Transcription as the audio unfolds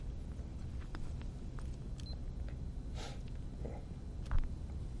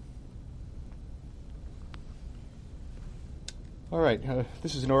All right,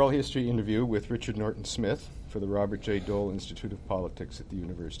 this is an oral history interview with Richard Norton Smith for the Robert J. Dole Institute of Politics at the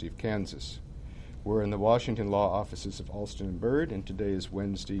University of Kansas. We're in the Washington Law Offices of Alston and Bird, and today is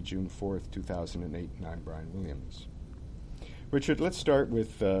Wednesday, June 4th, 2008, and I'm Brian Williams. Richard, let's start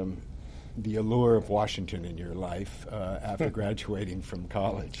with the allure of Washington in your life after graduating from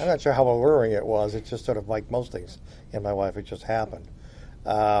college. I'm not sure how alluring it was. It's just sort of like most things in my life. It just happened.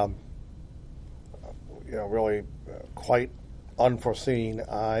 Really quite unforeseen.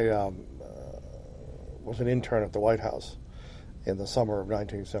 I was an intern at the White House in the summer of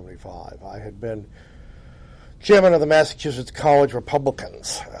 1975. I had been chairman of the Massachusetts College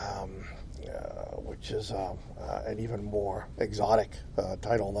Republicans, which is an even more exotic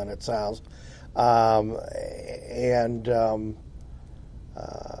title than it sounds.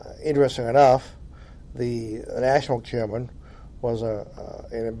 Interesting enough, the national chairman was an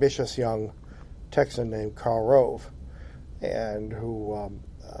ambitious young Texan named Karl Rove, and who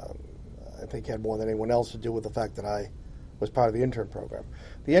I think had more than anyone else to do with the fact that I was part of the intern program.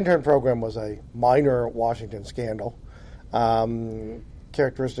 The intern program was a minor Washington scandal,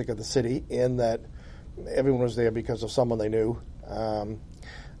 characteristic of the city in that everyone was there because of someone they knew.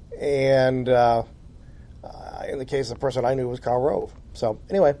 In the case, the person I knew was Karl Rove. So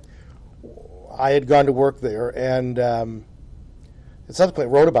anyway, I had gone to work there and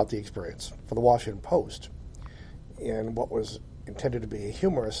subsequently wrote about the experience for the Washington Post in what was intended to be a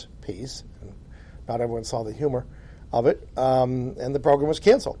humorous piece. And not everyone saw the humor of it, and the program was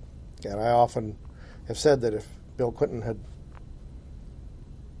canceled. And I often have said that if Bill Clinton had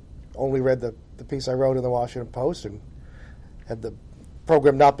only read the piece I wrote in the Washington Post and had the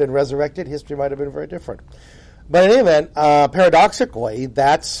program not been resurrected, history might have been very different. But in any event, paradoxically,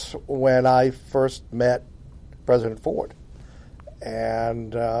 that's when I first met President Ford.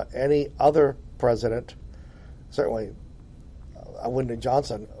 And any other president, certainly Lyndon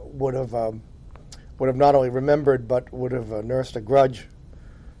Johnson, would have not only remembered but would have nursed a grudge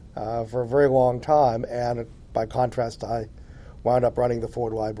for a very long time. And by contrast, I wound up running the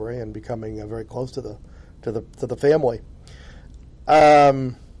Ford Library and becoming very close to the family. What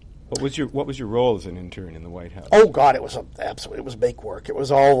was your role as an intern in the White House? Oh God, it was make work. It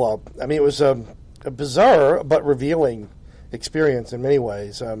was all. It was a bizarre but revealing experience in many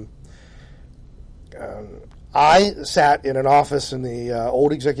ways. I sat in an office in the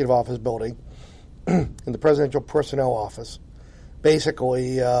old executive office building, in the presidential personnel office,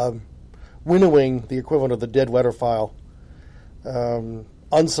 basically winnowing the equivalent of the dead letter file,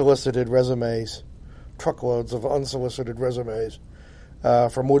 unsolicited resumes, truckloads of unsolicited resumes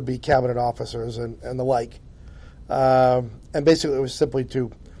from would-be cabinet officers and the like. And basically it was simply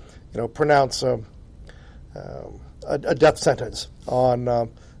to, pronounce a death sentence on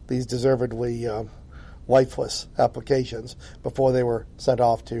these deservedly lifeless applications before they were sent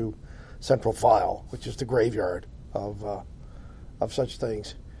off to Central File, which is the graveyard of such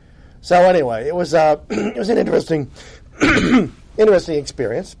things. So anyway, it was an interesting interesting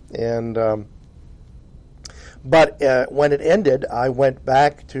experience, and but when it ended, I went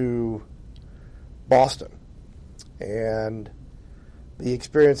back to Boston, and the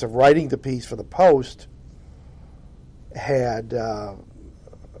experience of writing the piece for the Post had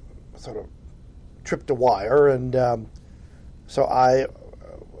sort of tripped a wire, and so I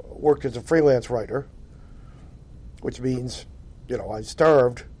worked as a freelance writer, which means, I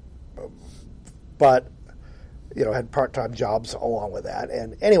starved, but, had part-time jobs along with that.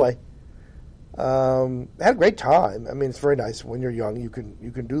 And anyway, had a great time. I mean, it's very nice when you're young. You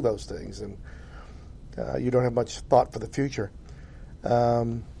can do those things, and you don't have much thought for the future.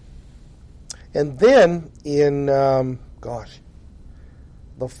 And then in, the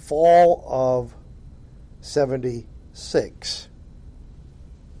fall of 76,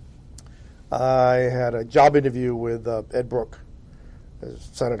 I had a job interview with Ed Brooke, a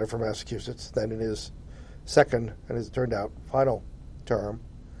senator from Massachusetts, then in his second, and as it turned out, final term,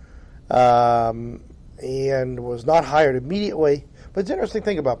 and was not hired immediately. But it's an interesting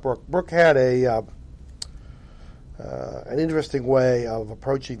thing about Brooke. Brooke had an interesting way of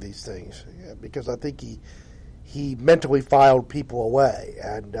approaching these things, because I think he mentally filed people away,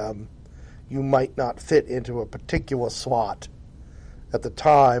 and you might not fit into a particular slot at the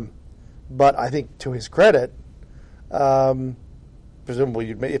time, but I think to his credit, presumably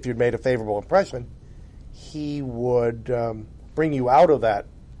if you'd made a favorable impression, he would bring you out of that,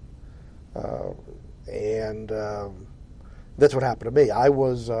 and that's what happened to me. I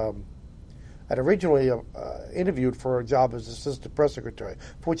was I'd originally interviewed for a job as assistant press secretary,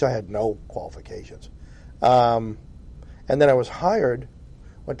 for which I had no qualifications. And then I was hired,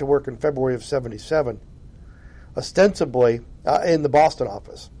 went to work in February of 77 ostensibly in the Boston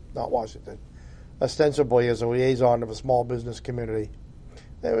office, not Washington, ostensibly as a liaison of a small business community.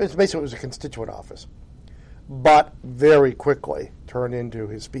 It was a constituent office, but very quickly turned into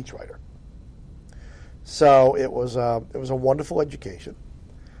his speechwriter. So it was a wonderful education.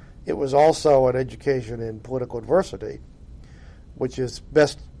 It was also an education in political adversity, which is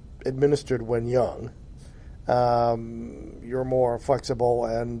best administered when young. You're more flexible,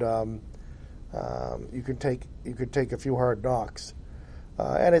 and you can take a few hard knocks,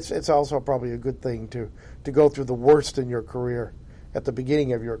 and it's also probably a good thing to go through the worst in your career at the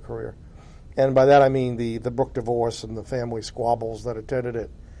beginning of your career, and by that I mean the Brooke divorce and the family squabbles that attended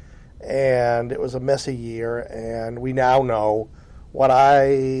it. And it was a messy year, and we now know what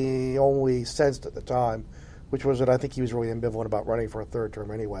I only sensed at the time, which was that I think he was really ambivalent about running for a third term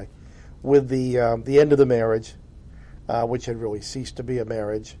anyway. With the end of the marriage, which had really ceased to be a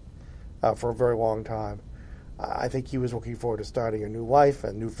marriage for a very long time, I think he was looking forward to starting a new life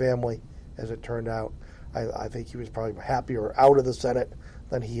and new family, as it turned out. I think he was probably happier out of the Senate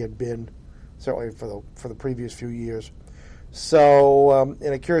than he had been, certainly for the previous few years. So,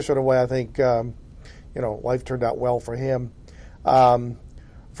 in a curious sort of way, I think life turned out well for him.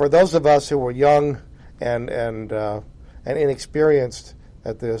 For those of us who were young and inexperienced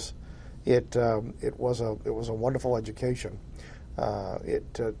at this, it was a wonderful education.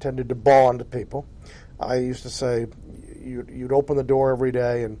 It tended to bond people. I used to say you'd open the door every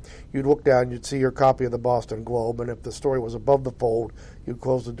day and you'd look down, you'd see your copy of the Boston Globe, and if the story was above the fold, you'd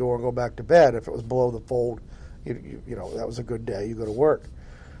close the door and go back to bed. If it was below the fold, that was a good day. You go to work.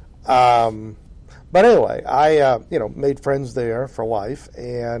 But anyway, I made friends there for life,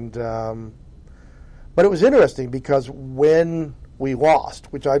 and but it was interesting because when we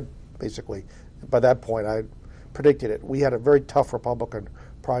lost, which I basically by that point I predicted it, we had a very tough Republican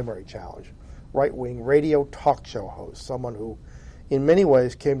primary challenge. Right-wing radio talk show host, someone who, in many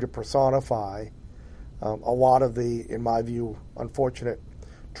ways, came to personify a lot of the, in my view, unfortunate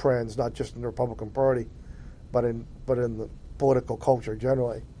trends, not just in the Republican Party, but in the political culture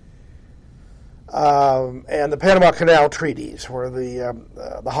generally. And the Panama Canal treaties were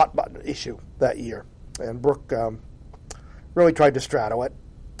the hot button issue that year, and Brooke really tried to straddle it,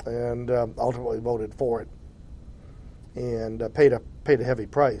 and ultimately voted for it, and paid a heavy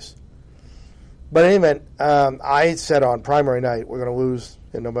price. But in any event, I said on primary night we're going to lose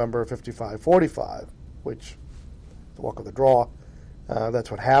in November 55-45, which, the luck of the draw,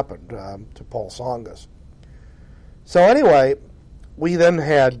 that's what happened to Paul Tsongas. So anyway, we then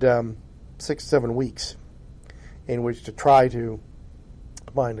had 6-7 weeks in which to try to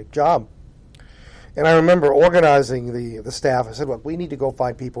find a job. And I remember organizing the staff. I said, look, we need to go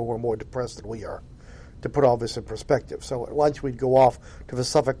find people who are more depressed than we are, to put all this in perspective. So at lunch we'd go off to the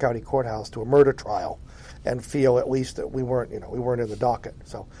Suffolk County Courthouse to a murder trial and feel at least that we weren't in the docket.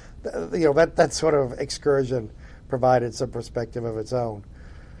 So that sort of excursion provided some perspective of its own.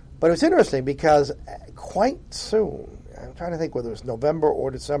 But it was interesting because quite soon, I'm trying to think whether it was November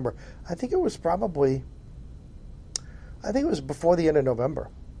or December, I think it was before the end of November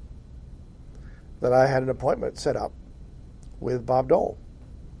that I had an appointment set up with Bob Dole,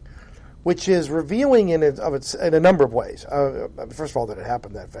 which is revealing in a number of ways. First of all, that it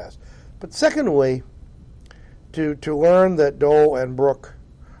happened that fast. But secondly, to learn that Dole and Brooke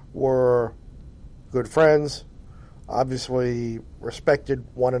were good friends, obviously respected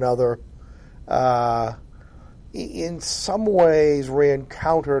one another, in some ways ran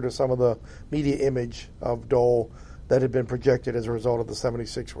counter to some of the media image of Dole that had been projected as a result of the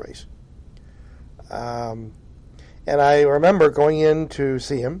 76 race. And I remember going in to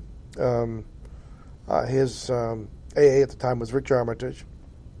see him. His AA at the time was Rich Armitage,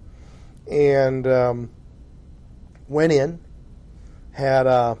 and went in, had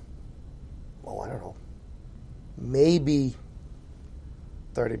I don't know, maybe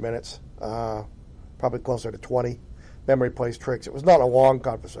 30 minutes, probably closer to 20. Memory plays tricks. It was not a long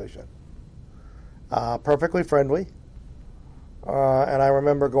conversation. Perfectly friendly. And I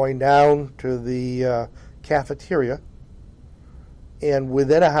remember going down to the cafeteria, and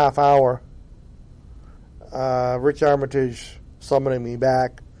within a half hour, Rich Armitage summoning me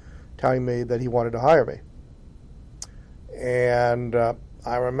back, telling me that he wanted to hire me. And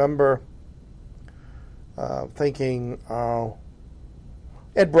I remember thinking,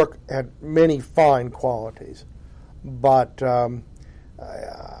 Ed Brooke had many fine qualities, but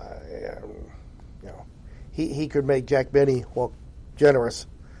he could make Jack Benny look generous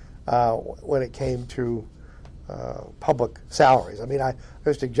when it came to public salaries. I mean, I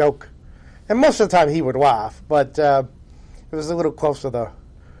used to joke, and most of the time he would laugh, but it was a little close to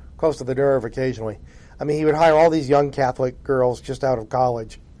the nerve occasionally. I mean, he would hire all these young Catholic girls just out of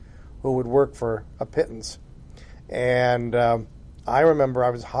college who would work for a pittance. And I remember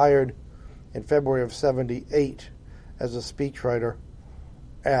I was hired in February of 78 as a speechwriter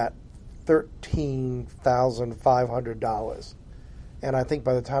at $13,500. And I think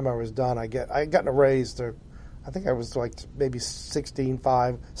by the time I was done, I had gotten a raise to, I think I was like maybe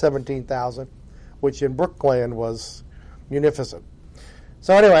 17,000, which in Brookland was munificent.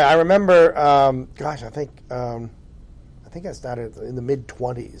 So anyway, I remember, I think I started in the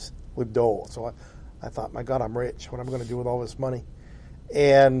mid-20s with Dole. So I thought, my God, I'm rich. What am I going to do with all this money?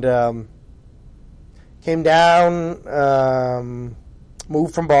 And came down,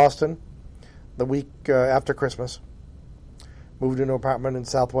 moved from Boston the week after Christmas. Moved into an apartment in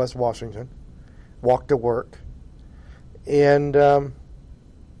Southwest Washington. Walked to work. And, boy,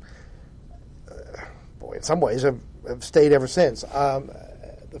 in some ways, I've stayed ever since.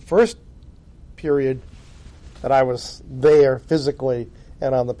 The first period that I was there physically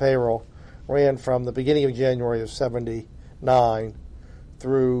and on the payroll ran from the beginning of January of 79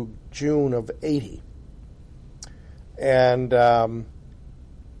 through June of 80. And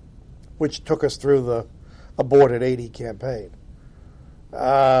which took us through the aborted 80 campaign.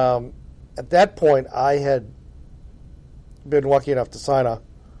 At that point, I had been lucky enough to sign a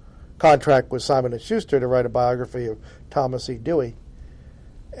contract with Simon & Schuster to write a biography of Thomas E. Dewey.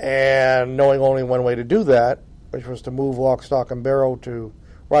 And knowing only one way to do that, which was to move lock, stock, and barrel to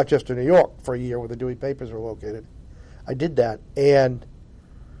Rochester, New York for a year where the Dewey papers were located, I did that. And,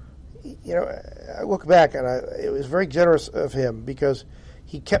 you know, I look back and it was very generous of him because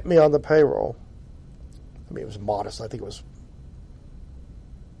he kept me on the payroll. I mean, it was modest. I think it was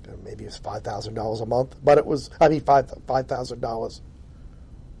maybe it was $5,000 a month, but it was, $5,000.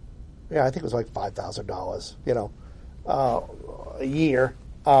 Yeah, I think it was like $5,000, you know, a year,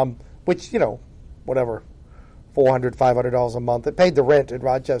 which, you know, whatever, $400, $500 a month. It paid the rent in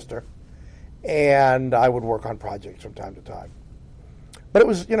Rochester, and I would work on projects from time to time. But it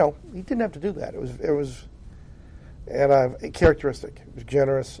was, you know, he didn't have to do that. It was, and a characteristic. It was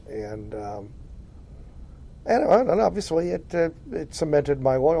generous, and obviously it cemented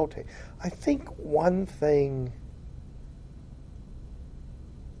my loyalty. I think one thing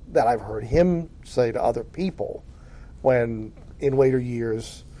that I've heard him say to other people when in later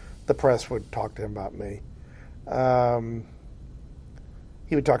years the press would talk to him about me,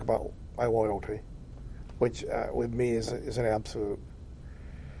 he would talk about my loyalty, which with me is an absolute.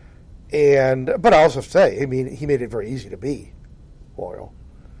 But I also say, I mean, he made it very easy to be loyal.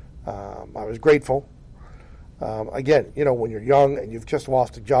 I was grateful. Again, you know, when you're young and you've just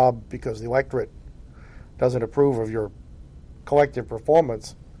lost a job because the electorate doesn't approve of your collective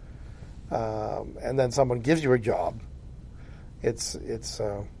performance, and then someone gives you a job, it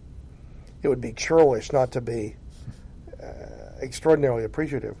would be churlish not to be extraordinarily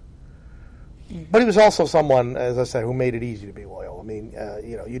appreciative. But he was also someone, as I said, who made it easy to be loyal. I mean,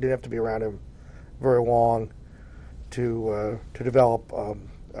 you know, you didn't have to be around him very long to develop a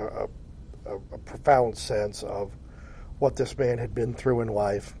profound sense of what this man had been through in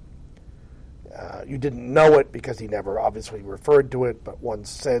life. You didn't know it because he never obviously referred to it, but one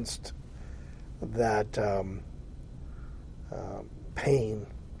sensed that pain,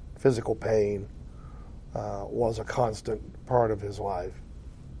 physical pain, was a constant part of his life.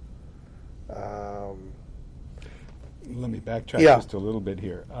 Let me backtrack just a little bit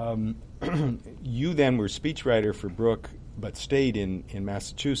here. You then were speechwriter for Brooke, but stayed in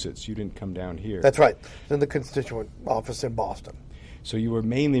Massachusetts. You didn't come down here. That's right. In the constituent office in Boston. So you were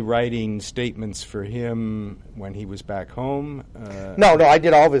mainly writing statements for him when he was back home? No, I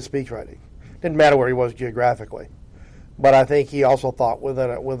did all of his speech writing. Didn't matter where he was geographically. But I think he also thought with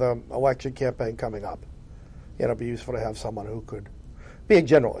an election campaign coming up, it'd be useful to have someone who could be a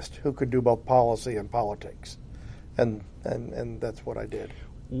generalist, who could do both policy and politics. And that's what I did.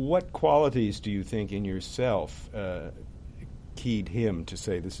 What qualities do you think in yourself keyed him to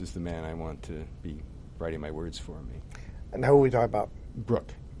say, this is the man I want to be writing my words for me? And who are we talking about?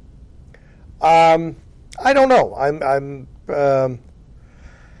 Brooke. I don't know.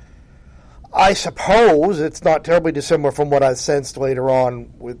 I suppose it's not terribly dissimilar from what I sensed later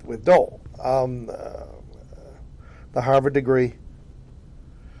on with Dole. The Harvard degree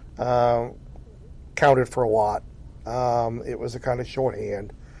counted for a lot. It was a kind of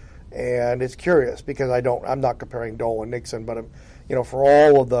shorthand, and it's curious because I'm not comparing Dole and Nixon, but for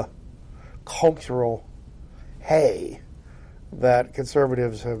all of the cultural hay that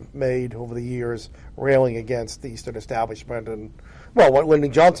conservatives have made over the years, railing against the Eastern establishment, and what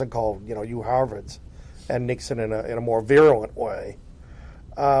Lyndon Johnson called you Harvards, and Nixon in a more virulent way.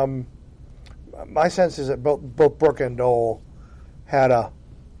 my sense is that both Brooke and Dole had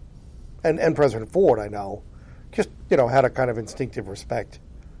and President Ford, I know, just, had a kind of instinctive respect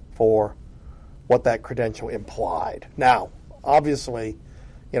for what that credential implied. Now, obviously,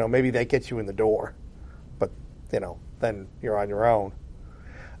 maybe that gets you in the door, but, then you're on your own.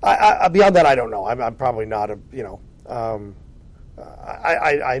 Beyond that, I don't know. I'm probably not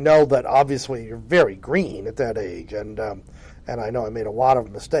I know that obviously you're very green at that age, and I know I made a lot of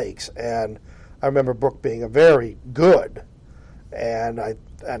mistakes, and I remember Brooke being a very good and I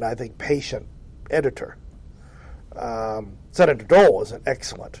think patient editor. Senator Dole is an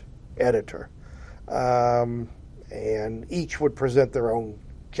excellent editor, and each would present their own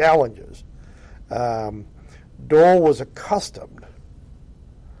challenges. Dole was accustomed,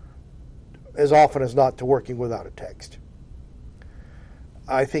 as often as not, to working without a text.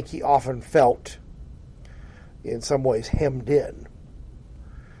 I think he often felt, in some ways, hemmed in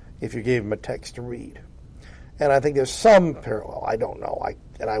if you gave him a text to read. And I think there's some parallel. I don't know,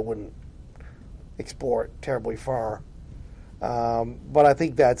 and I wouldn't explore it terribly far. But I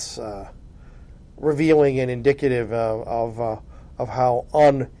think that's revealing and indicative of how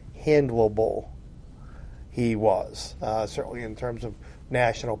unhandleable he was, certainly in terms of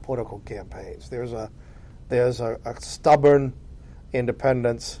national political campaigns. There's a stubborn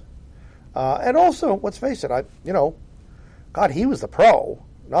independence, and also, let's face it, God, he was the pro,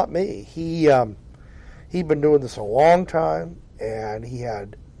 not me. He'd been doing this a long time, and he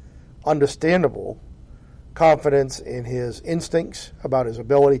had understandable confidence in his instincts about his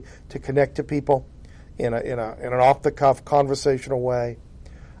ability to connect to people in an off-the-cuff conversational way.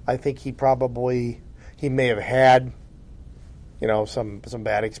 I think he may have had, some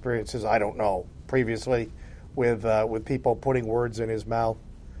bad experiences, I don't know, previously with people putting words in his mouth.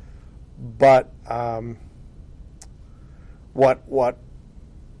 But what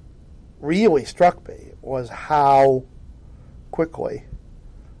really struck me was how quickly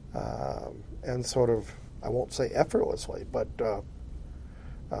and sort of, I won't say effortlessly, but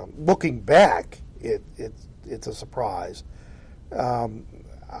looking back, it's a surprise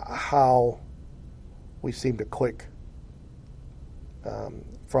how we seem to click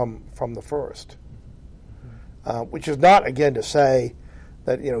from the first. Which is not, again, to say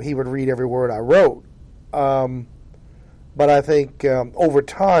that he would read every word I wrote, but I think over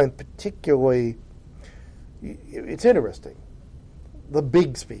time, particularly, it's interesting. The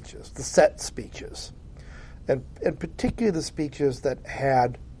big speeches, the set speeches, and particularly the speeches that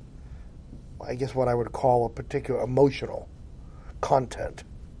had, I guess, what I would call a particular emotional content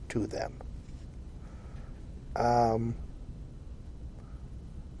to them.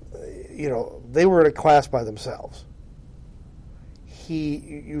 They were in a class by themselves.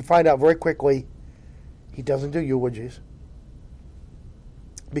 You find out very quickly he doesn't do eulogies,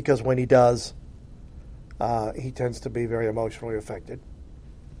 because when he does, he tends to be very emotionally affected.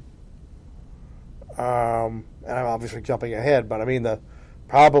 And I'm obviously jumping ahead, but I mean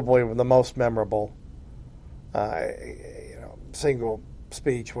probably the most memorable single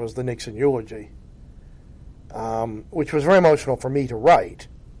speech was the Nixon eulogy, which was very emotional for me to write,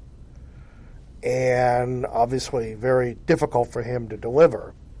 and obviously very difficult for him to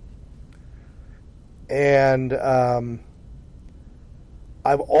deliver. And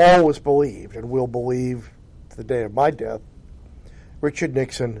I've always believed, and will believe to the day of my death, Richard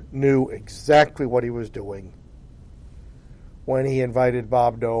Nixon knew exactly what he was doing when he invited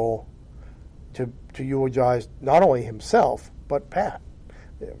Bob Dole to eulogize not only himself, but Pat.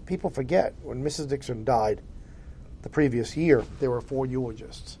 People forget, when Mrs. Nixon died the previous year, there were 4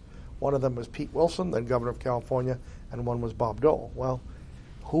 eulogists. One of them was Pete Wilson, then governor of California, and one was Bob Dole. Well,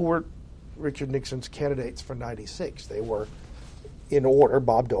 who were Richard Nixon's candidates for 96? They were, in order,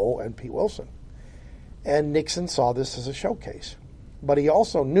 Bob Dole and Pete Wilson. And Nixon saw this as a showcase. But he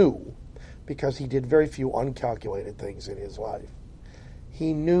also knew, because he did very few uncalculated things in his life,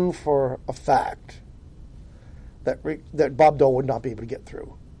 he knew for a fact that Bob Dole would not be able to get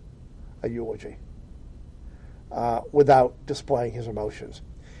through a eulogy without displaying his emotions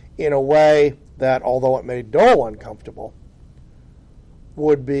in a way that, although it made Dole uncomfortable,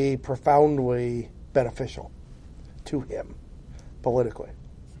 would be profoundly beneficial to him politically,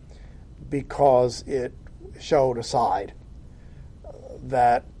 because it showed a side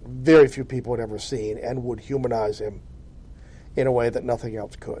that very few people had ever seen and would humanize him in a way that nothing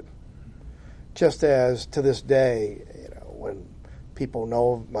else could. Just as to this day, when people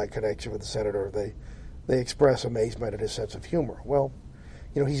know of my connection with the senator, they express amazement at his sense of humor. Well,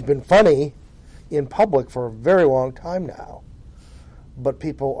 he's been funny in public for a very long time now, but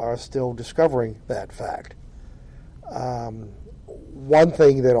people are still discovering that fact. one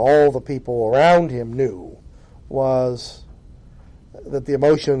thing that all the people around him knew was that the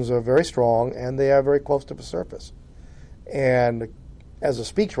emotions are very strong and they are very close to the surface. And as a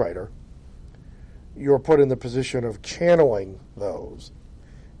speechwriter, you're put in the position of channeling those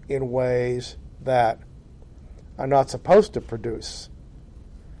in ways that are not supposed to produce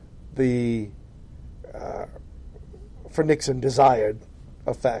the, for Nixon, desired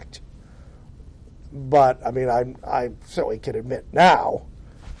effect. But, I mean, I certainly can admit now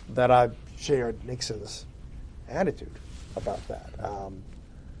that I've shared Nixon's attitude about that.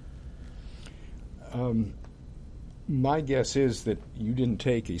 My guess is that you didn't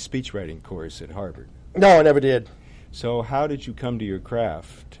take a speechwriting course at Harvard. No, I never did. So how did you come to your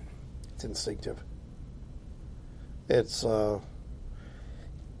craft? It's instinctive. It's, and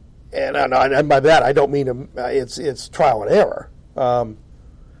by that I don't mean it's trial and error,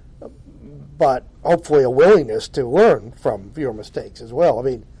 but hopefully a willingness to learn from your mistakes as well. I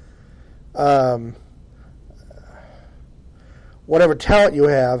mean, whatever talent you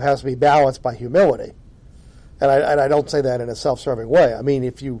have has to be balanced by humility. And I don't say that in a self-serving way. I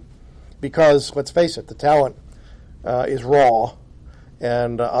mean, because let's face it, the talent is raw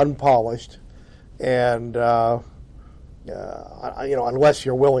and unpolished, and unless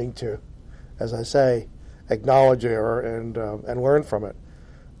you're willing to, as I say, acknowledge error and learn from it.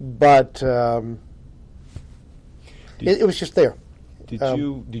 But it was just there.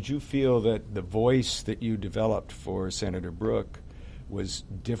 Did you feel that the voice that you developed for Senator Brooke was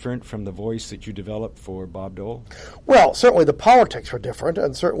different from the voice that you developed for Bob Dole? Well, certainly the politics were different,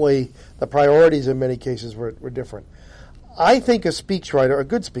 and certainly the priorities in many cases were different. I think a speechwriter, a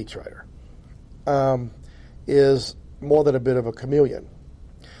good speechwriter, is more than a bit of a chameleon.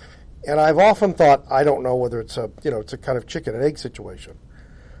 And I've often thought, I don't know whether it's a kind of chicken and egg situation.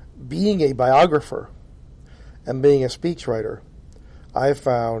 Being a biographer and being a speechwriter, I've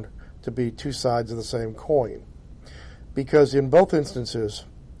found to be two sides of the same coin. Because in both instances,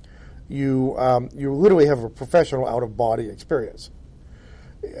 you literally have a professional out-of-body experience.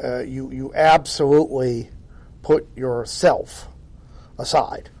 You absolutely put yourself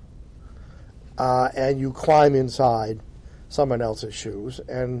aside, and you climb inside someone else's shoes,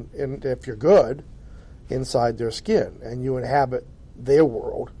 and if you're good, inside their skin, and you inhabit their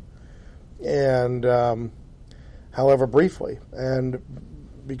world, and however briefly. And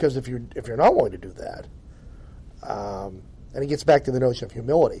because if you're not willing to do that, and it gets back to the notion of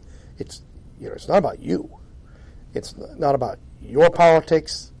humility. It's not about you. It's not about your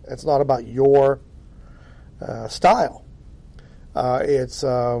politics. It's not about your style. It's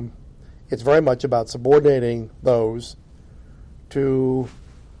very much about subordinating those to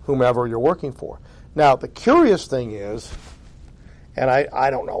whomever you're working for. Now, the curious thing is, and I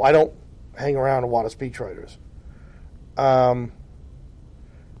don't know. I don't hang around a lot of speechwriters.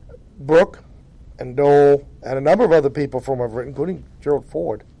 Brooke and Dole and a number of other people from whom I've written, including Gerald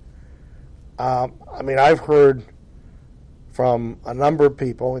Ford. I've heard from a number of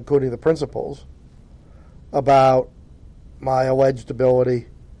people, including the principals, about my alleged ability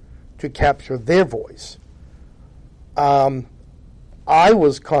to capture their voice. I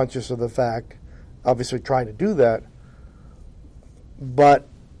was conscious of the fact, obviously trying to do that, but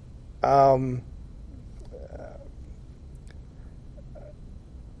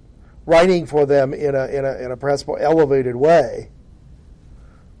writing for them in a perhaps more elevated way,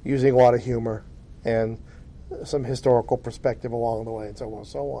 using a lot of humor and some historical perspective along the way, and so on and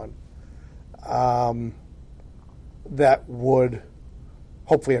so on, that would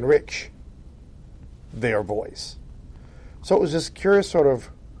hopefully enrich their voice. So it was this curious sort of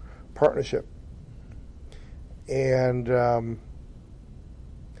partnership, and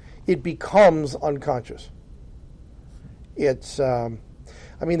it becomes unconscious. It's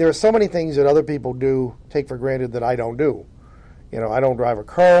there are so many things that other people do, take for granted, that I don't do. I don't drive a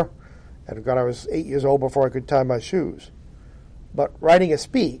car, and I was 8 years old before I could tie my shoes. But writing a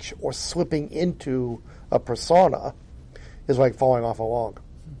speech or slipping into a persona is like falling off a log.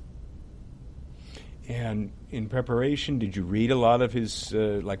 And in preparation, did you read a lot of his,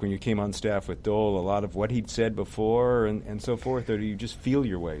 like when you came on staff with Dole, a lot of what he'd said before and so forth, or do you just feel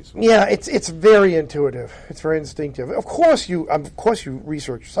your ways? Yeah, it's very intuitive. It's very instinctive. Of course you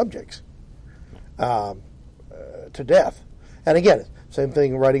research subjects to death. And again, same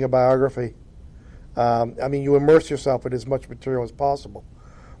thing, writing a biography. You immerse yourself in as much material as possible.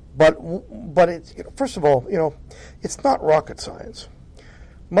 But it's, first of all, it's not rocket science.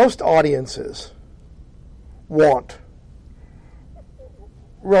 Most audiences want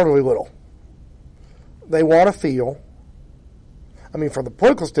relatively little. They want to feel, from the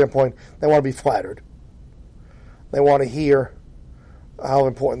political standpoint, they want to be flattered. They want to hear how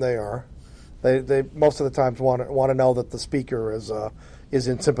important they are. They most of the times want to know that the speaker is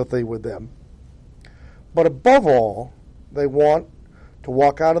in sympathy with them. But above all, they want to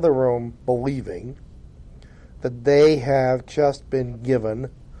walk out of the room believing that they have just been given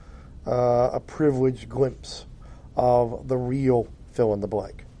a privileged glimpse of the real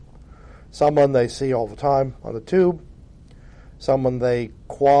fill-in-the-blank. Someone they see all the time on the tube, someone they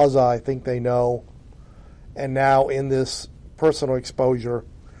quasi-think they know, and now in this personal exposure,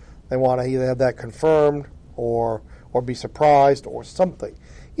 they want to either have that confirmed or be surprised or something.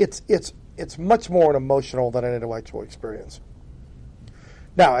 It's much more an emotional than an intellectual experience.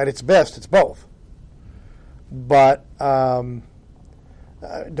 Now, at its best, it's both. But Dole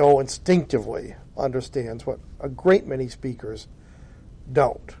instinctively understands what a great many speakers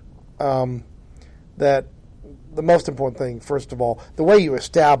don't. That the most important thing, first of all, the way you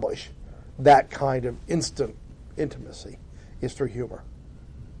establish that kind of instant intimacy is through humor.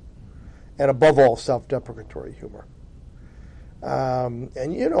 And above all, self-deprecatory humor. And,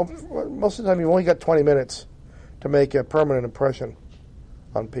 most of the time you've only got 20 minutes to make a permanent impression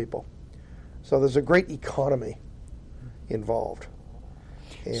on people. So there's a great economy involved.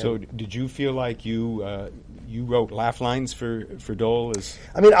 And so did you feel like you wrote laugh lines for Dole?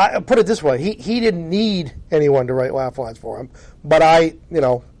 I put it this way. He didn't need anyone to write laugh lines for him, but I,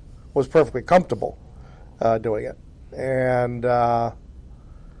 was perfectly comfortable doing it. And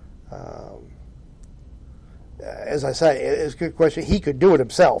as I say, it's a good question. He could do it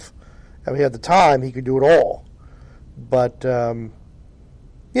himself. If he had the time, he could do it all. But, I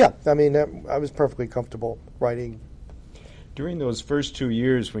was perfectly comfortable writing. During those first 2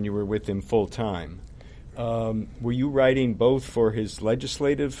 years when you were with him full-time, were you writing both for his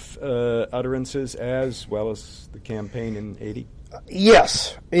legislative utterances as well as the campaign in 80?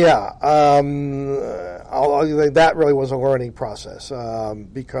 Yes, yeah. That really was a learning process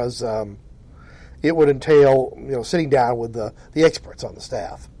because it would entail, sitting down with the experts on the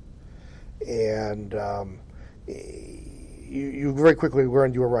staff, and you very quickly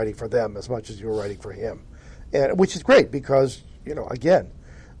learned you were writing for them as much as you were writing for him, and which is great because again,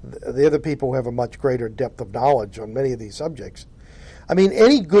 the other people have a much greater depth of knowledge on many of these subjects.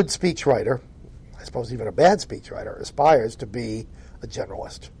 Any good speechwriter, I suppose even a bad speechwriter, aspires to be a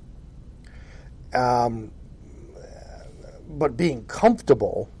generalist. But being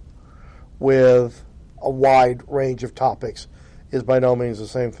comfortable with a wide range of topics is by no means the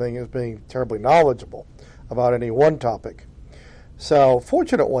same thing as being terribly knowledgeable about any one topic. So,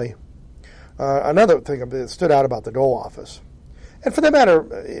 fortunately, another thing that stood out about the Dole office, and for that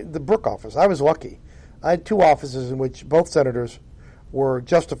matter, the Brooke office, I was lucky. I had two offices in which both senators were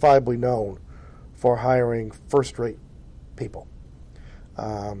justifiably known for hiring first-rate people.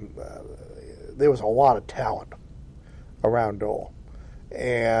 There was a lot of talent around Dole.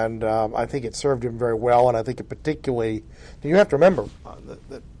 And I think it served him very well, and I think it particularly... You have to remember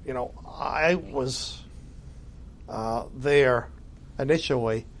that I was there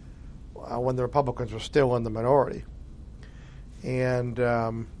initially when the Republicans were still in the minority. And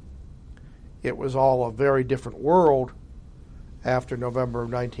it was all a very different world after November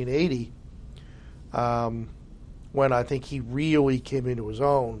of 1980, when I think he really came into his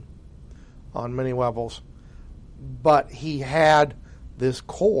own on many levels. But he had this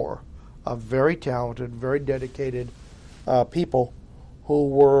core of very talented, very dedicated people who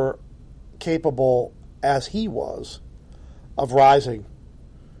were capable, as he was, of rising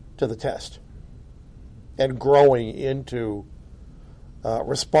to the test and growing into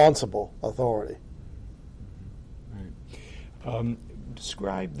responsible authority. Right.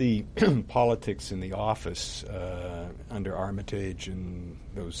 Describe the politics in the office under Armitage and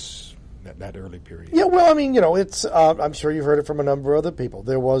that early period. Yeah, well, it's. I'm sure you've heard it from a number of other people.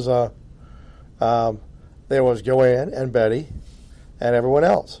 There was Joanne and Betty, and everyone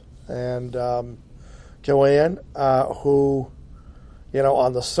else. And Joanne, who,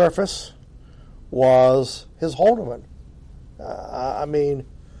 on the surface, was his Holderman.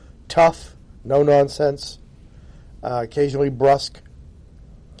 Tough, no nonsense, occasionally brusque.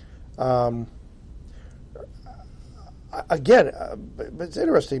 Again, it's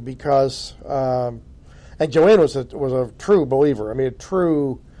interesting because, and Joanne was a true believer.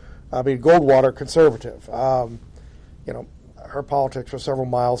 Goldwater conservative. Her politics were several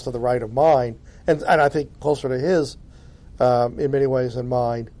miles to the right of mine, and I think closer to his, in many ways than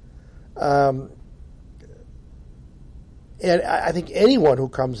mine. And I think anyone who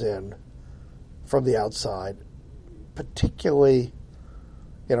comes in from the outside, particularly,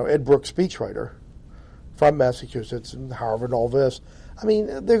 Ed Brooks, speechwriter from Massachusetts and Harvard and all this,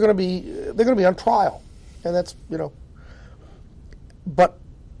 they're going to be on trial, and that's But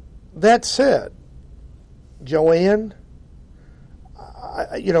that said, Joanne,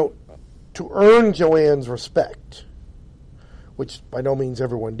 to earn Joanne's respect, which by no means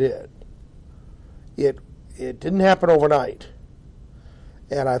everyone did, it didn't happen overnight.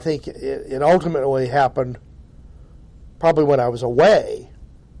 And I think it ultimately happened probably when I was away,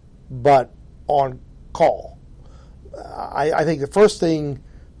 but on call. I think the first thing,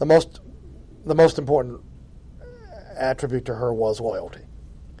 the most important attribute to her was loyalty.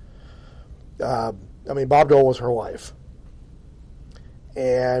 Bob Dole was her life.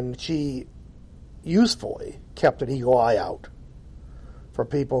 And she usefully kept an eagle eye out for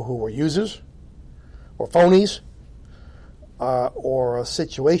people who were users or phonies or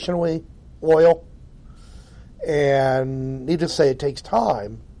situationally loyal. And needless to say, it takes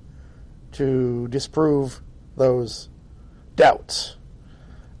time to disprove those doubts.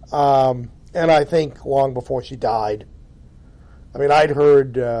 And I think long before she died, I'd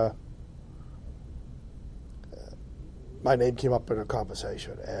heard my name came up in a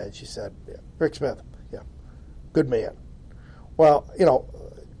conversation, and she said, Rick Smith, yeah, good man. Well,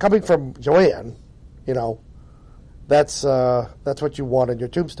 coming from Joanne, that's what you want in your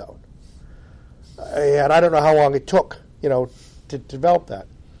tombstone. And I don't know how long it took, to develop that.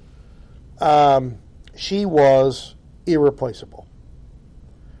 She was irreplaceable.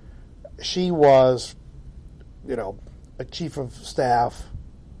 She was, a chief of staff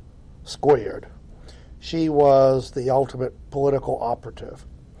squared. She was the ultimate political operative.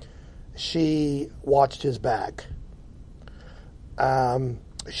 She watched his back.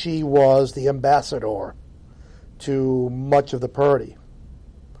 She was the ambassador to much of the party,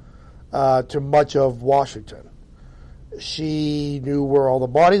 to much of Washington. She knew where all the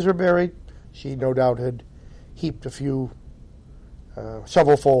bodies were buried. She no doubt had heaped a few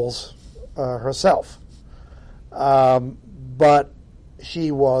shovelfuls herself. But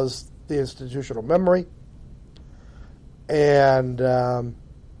she was the institutional memory. And,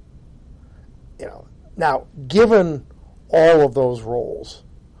 now, given all of those roles,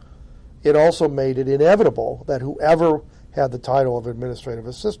 it also made it inevitable that whoever had the title of administrative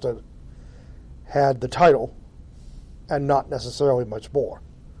assistant had the title and not necessarily much more.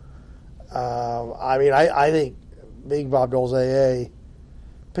 I think being Bob Dole's AA,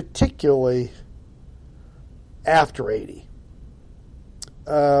 particularly after 80,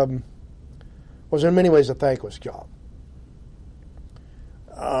 was in many ways a thankless job.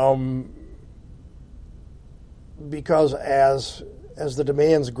 Because as the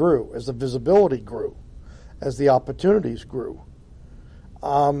demands grew, as the visibility grew, as the opportunities grew,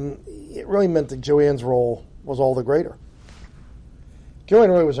 it really meant that Joanne's role was all the greater. Joanne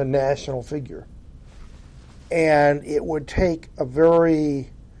really was a national figure, and it would take a very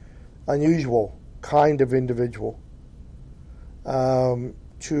unusual kind of individual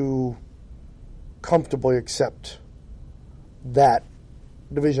to comfortably accept that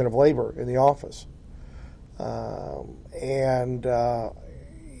division of labor in the office. And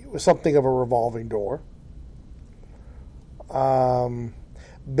it was something of a revolving door.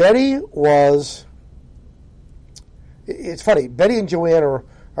 Betty was... It's funny, Betty and Joanne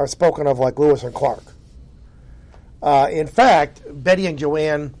are spoken of like Lewis and Clark. In fact, Betty and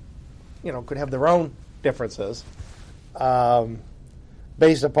Joanne, could have their own differences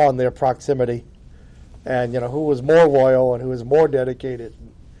based upon their proximity and, who was more loyal and who was more dedicated.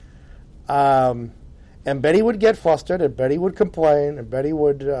 And Betty would get flustered, and Betty would complain, and Betty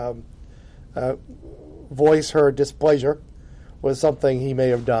would voice her displeasure with something he may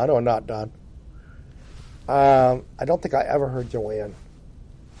have done or not done. I don't think I ever heard Joanne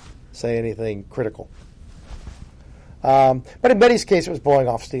say anything critical. But in Betty's case, it was blowing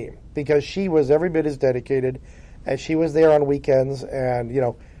off steam because she was every bit as dedicated as she was there on weekends, and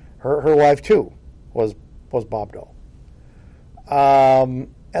her life too was Bob Dole. And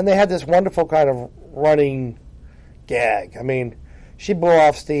they had this wonderful kind of running gag. She blew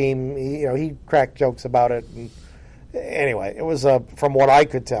off steam. He cracked jokes about it. And anyway, it was from what I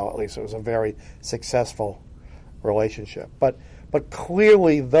could tell, at least, it was a very successful relationship. But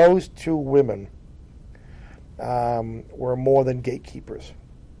clearly, those two women were more than gatekeepers.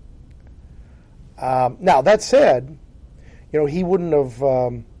 Now that said, he wouldn't have.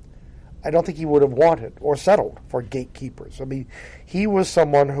 I don't think he would have wanted or settled for gatekeepers. He was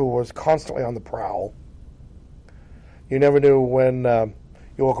someone who was constantly on the prowl. You never knew when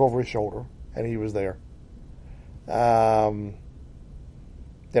you look over his shoulder, and he was there. The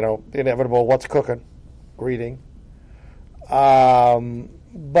inevitable "what's cooking" greeting.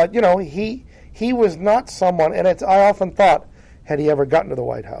 But he was not someone, and I often thought, had he ever gotten to the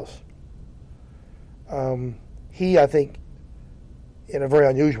White House, he, I think, in a very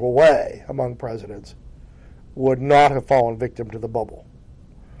unusual way among presidents, would not have fallen victim to the bubble.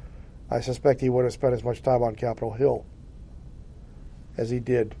 I suspect he would have spent as much time on Capitol Hill as he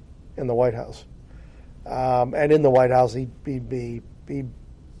did in the White House. And in the White House, he'd be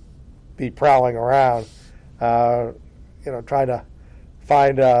prowling around, trying to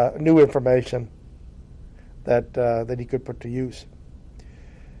find new information that he could put to use.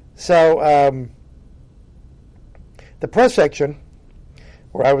 So the press section,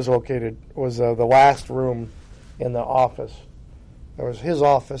 where I was located, was the last room in the office. There was his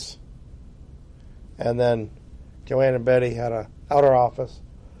office, and then Joanne and Betty had an outer office,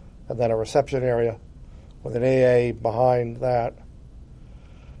 and then a reception area with an AA behind that,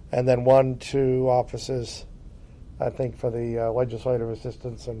 and then 2 offices, I think, for the legislative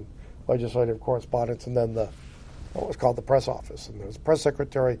assistants and legislative correspondence, and then what was called the press office. And there was a press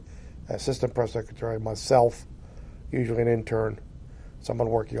secretary, assistant press secretary, myself, usually an intern, someone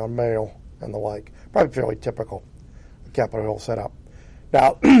working on mail and the like. Probably fairly typical Capitol Hill setup.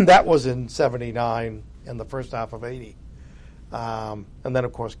 Now, that was in 79 and the first half of 80. And then,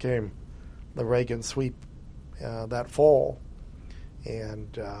 of course, came the Reagan sweep that fall.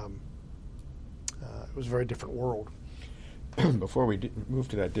 And it was a very different world. Before we move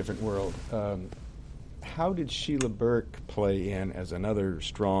to that different world, how did Sheila Burke play in as another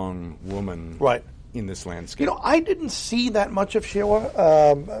strong woman in this landscape? I didn't see that much of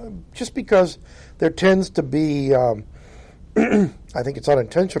Sheila, just because there tends to be, I think it's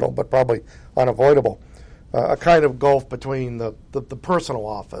unintentional, but probably unavoidable, a kind of gulf between the personal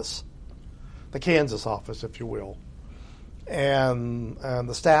office, the Kansas office, if you will, and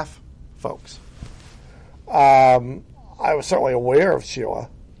the staff folks. I was certainly aware of Sheila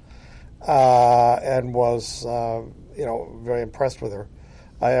and was, very impressed with her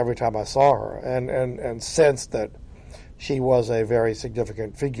every time I saw her, and sensed that she was a very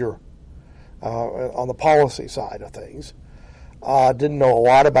significant figure on the policy side of things. Didn't know a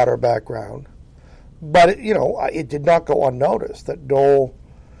lot about her background, but it did not go unnoticed that Dole.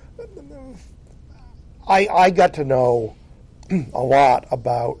 I got to know a lot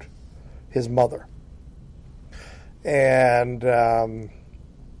about his mother. And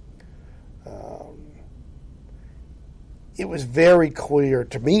it was very clear,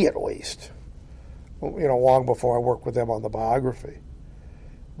 to me at least, long before I worked with them on the biography,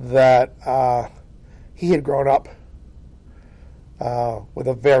 that he had grown up with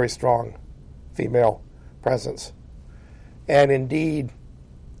a very strong female presence. And indeed,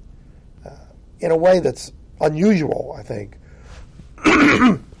 in a way that's unusual, I think,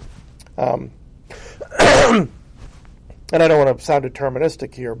 and I don't want to sound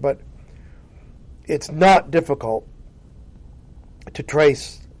deterministic here, but it's not difficult to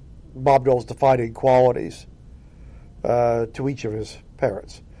trace Bob Dole's defining qualities to each of his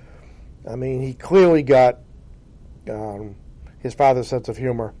parents. I mean, he clearly got his father's sense of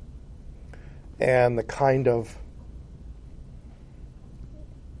humor and the kind of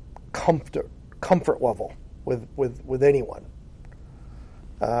comfort level with anyone.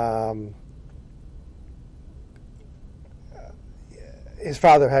 His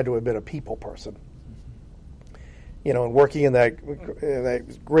father had to have been a people person. And working in that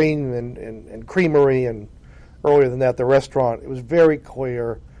grain and creamery, and earlier than that, the restaurant, it was very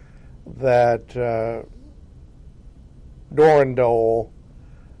clear that Norton Dole,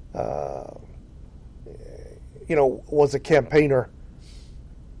 was a campaigner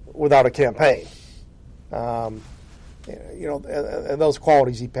without a campaign. And those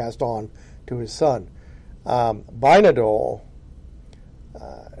qualities he passed on to his son. Brien Dole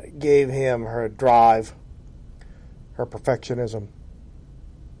gave him her drive, her perfectionism,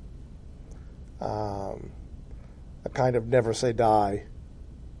 a kind of never say die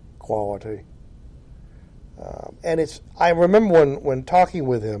quality. And I remember when talking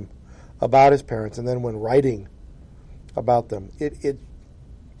with him about his parents, and then when writing about them,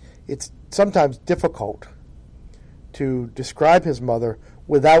 it's sometimes difficult to describe his mother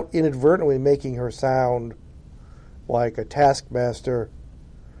without inadvertently making her sound like a taskmaster.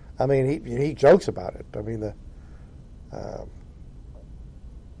 I mean, he jokes about it. I mean,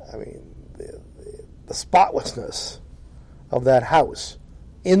 the spotlessness of that house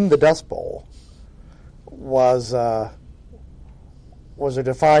in the Dust Bowl was a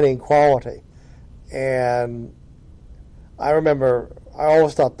defining quality. And I remember, I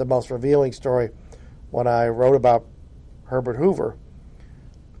always thought the most revealing story when I wrote about Herbert Hoover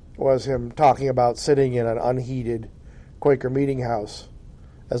was him talking about sitting in an unheated Quaker meeting house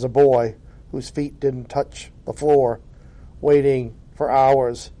as a boy whose feet didn't touch the floor, waiting for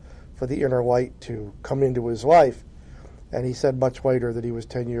hours for the inner light to come into his life. And he said much later that he was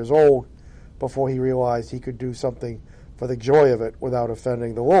 10 years old before he realized he could do something for the joy of it without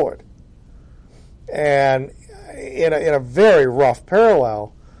offending the Lord. And in a very rough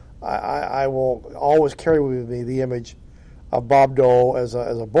parallel, I will always carry with me the image of Bob Dole as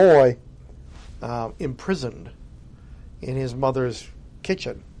a boy imprisoned in his mother's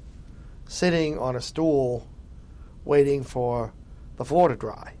kitchen, sitting on a stool waiting for the floor to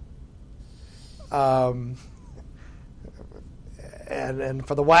dry. And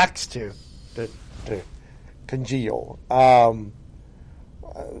for the wax to congeal. I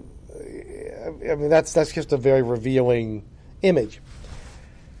mean, that's just a very revealing image.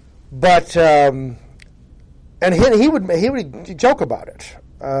 But and he would joke about it.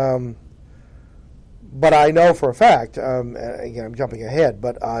 But I know for a fact, again, I'm jumping ahead,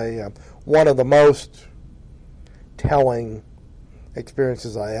 but one of the most telling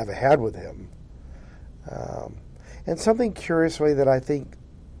experiences I ever had with him, and something curiously that I think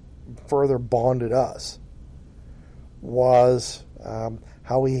further bonded us, was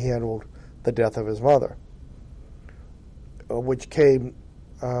how he handled the death of his mother, which came,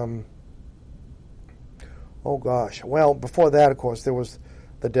 well, before that, of course, there was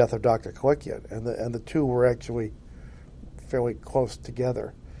the death of Dr. Kalikian, and the two were actually fairly close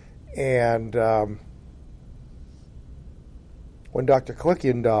together. And when Dr.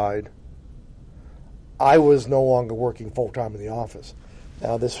 Kalikian died, I was no longer working full-time in the office.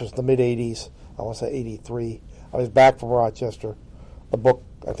 Now, this was the mid-'80s, I want to say 83. I was back from Rochester. The book,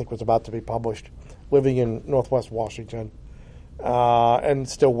 I think, was about to be published, living in Northwest Washington, and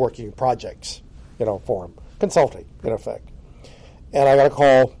still working projects, for him, consulting, in effect. And I got a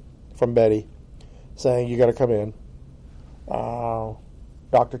call from Betty saying, you got to come in.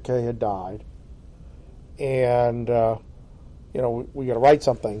 Dr. K had died. And, we got to write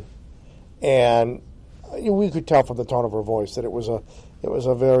something. And we could tell from the tone of her voice that it was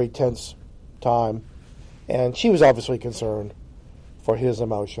a very tense time. And she was obviously concerned for his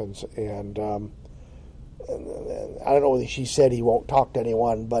emotions. And I don't know whether she said he won't talk to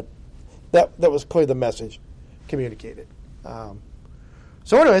anyone, but that was clearly the message communicated.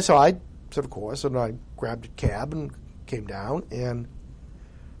 So anyway, so I said, of course, and I grabbed a cab and came down. And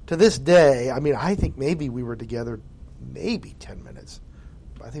to this day, I mean, I think maybe we were together maybe 10 minutes.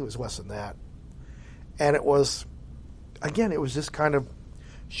 I think it was less than that. And it was, again, it was this kind of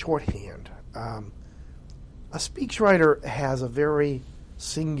shorthand. A speechwriter has a very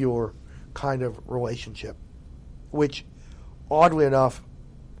singular kind of relationship, which, oddly enough,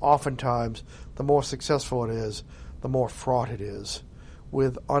 oftentimes, the more successful it is, the more fraught it is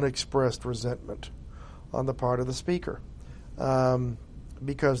with unexpressed resentment on the part of the speaker.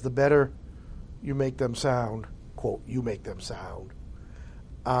 Because the better you make them sound, quote, you make them sound,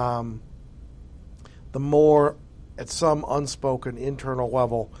 the more, at some unspoken internal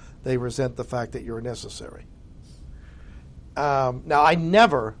level, they resent the fact that you're necessary. Now, I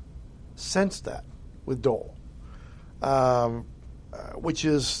never sensed that with Dole, which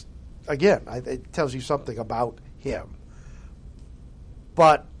is, again, it tells you something about him.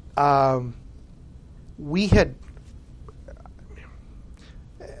 But we had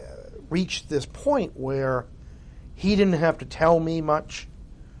reached this point where he didn't have to tell me much,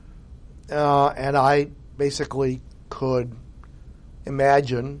 and I basically could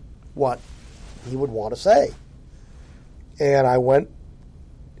imagine what he would want to say. And I went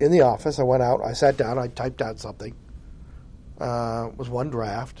in the office, I went out, I sat down, I typed out something. It was one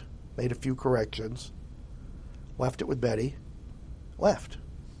draft, made a few corrections, left it with Betty, left.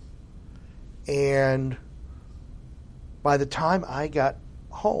 And by the time I got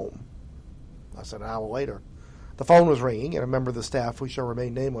home, less than an hour later, the phone was ringing, and a member of the staff, who shall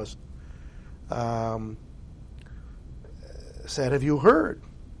remain nameless, said, "Have you heard?"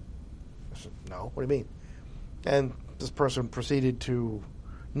 I said, "No, what do you mean?" And this person proceeded to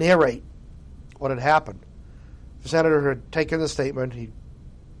narrate what had happened. The senator had taken the statement, he'd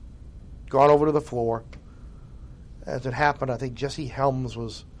gone over to the floor. As it happened, I think Jesse Helms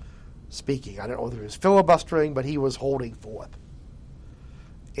was speaking. I don't know whether he was filibustering, but he was holding forth.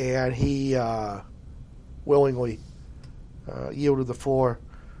 And he willingly yielded the floor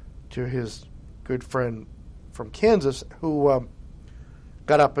to his good friend from Kansas, who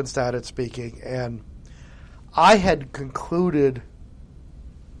got up and started speaking. And I had concluded,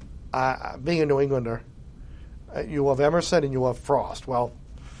 being a New Englander, you love Emerson and you love Frost. Well,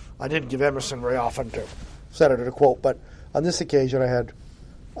 I didn't give Emerson very often to Senator to quote, but on this occasion I had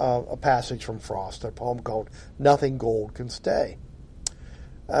a passage from Frost, a poem called "Nothing Gold Can Stay."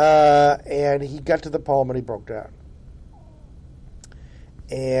 And he got to the poem and he broke down.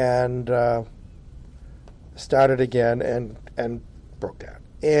 And started again, and broke down.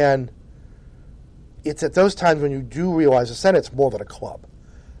 And it's at those times when you do realize the Senate's more than a club.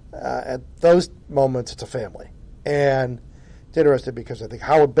 At those moments, it's a family. And it's interesting because I think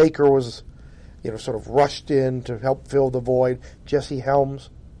Howard Baker was, sort of rushed in to help fill the void. Jesse Helms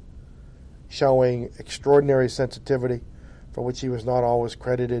showing extraordinary sensitivity for which he was not always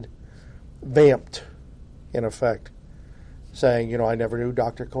credited. Vamped, in effect, saying, I never knew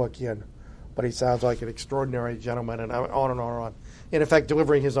Dr. Kalikian, but he sounds like an extraordinary gentleman, and on and on and on. In effect,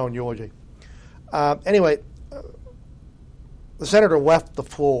 delivering his own eulogy. Anyway, the senator left the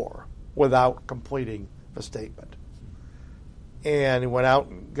floor without completing the statement. And he went out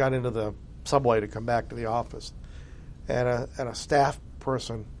and got into the subway to come back to the office. And a staff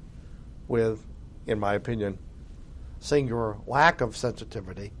person with, in my opinion, singular lack of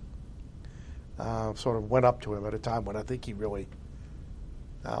sensitivity sort of went up to him at a time when I think he really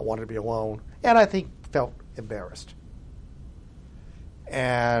wanted to be alone. And I think felt embarrassed.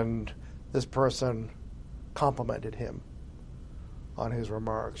 And this person complimented him on his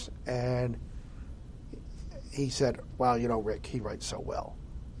remarks. And he said, well, Rick, he writes so well.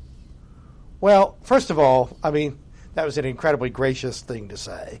 Well, first of all, that was an incredibly gracious thing to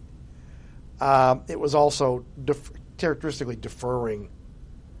say. It was also characteristically deferring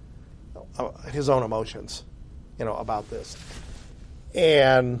his own emotions, about this.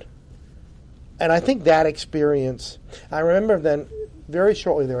 And I think that experience, I remember then, very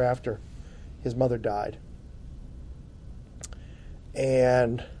shortly thereafter, his mother died.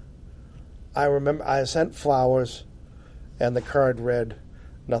 And I remember I sent flowers, and the card read,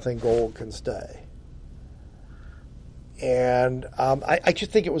 "Nothing gold can stay." And I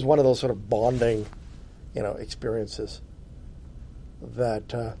just think it was one of those sort of bonding, experiences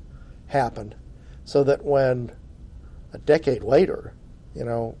that happened. So that when a decade later,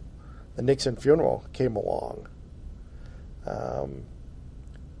 the Nixon funeral came along,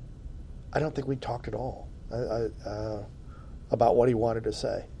 I don't think we talked at all about what he wanted to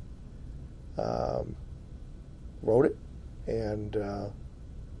say. Wrote it, and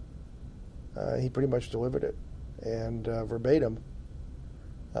he pretty much delivered it, and verbatim.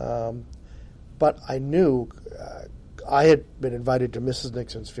 But I knew I had been invited to Mrs.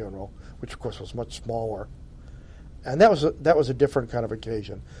 Nixon's funeral, which of course was much smaller, and that was a different kind of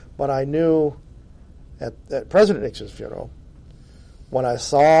occasion. But I knew at President Nixon's funeral, when I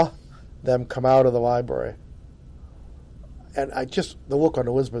saw them come out of the library, and the look on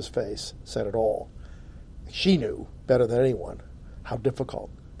Elizabeth's face said it all. She knew better than anyone how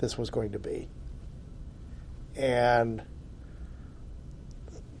difficult this was going to be. And,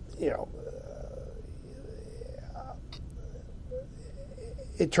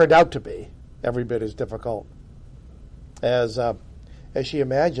 it turned out to be every bit as difficult as she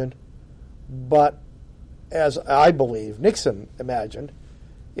imagined. But as I believe Nixon imagined,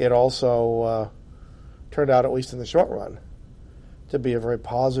 it also turned out, at least in the short run, to be a very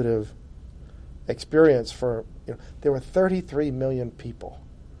positive experience for, there were 33 million people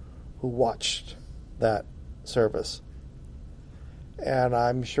who watched that service. And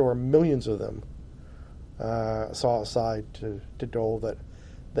I'm sure millions of them saw a side to Dole that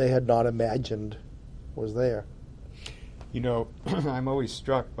they had not imagined was there. I'm always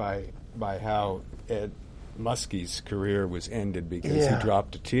struck by how Ed Muskie's career was ended because he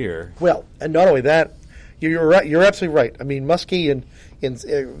dropped a tear. Well, and not only that, you're right. You're absolutely right. Muskie in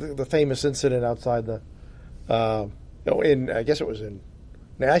the famous incident outside the, I guess it was in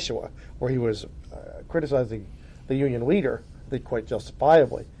Nashua, where he was criticizing the union leader, I think quite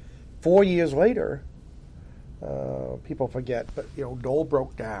justifiably. 4 years later, people forget, but Dole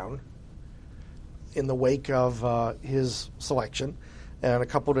broke down in the wake of his selection, and a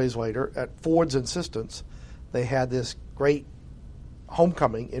couple of days later, at Ford's insistence, they had this great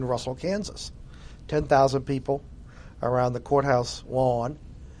homecoming in Russell, Kansas. 10,000 people around the courthouse lawn,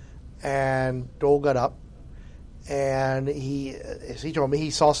 and Dole got up, and as he told me, he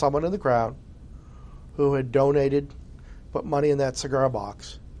saw someone in the crowd who had put money in that cigar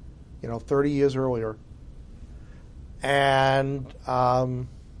box, 30 years earlier, and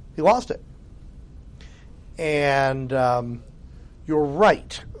he lost it. And you're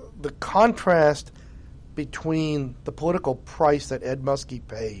right. The contrast between the political price that Ed Muskie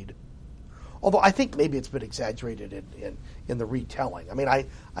paid, although I think maybe it's been exaggerated in the retelling. I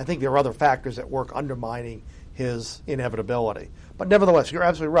think there are other factors at work undermining his inevitability. But nevertheless, you're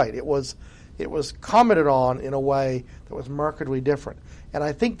absolutely right. It was commented on in a way that was markedly different. And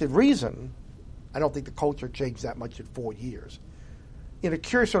I think the reason, I don't think the culture changed that much in 4 years. In a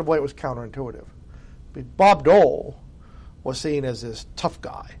curious sort of way, it was counterintuitive. Bob Dole was seen as this tough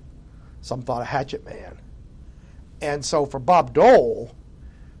guy. Some thought a hatchet man. And so for Bob Dole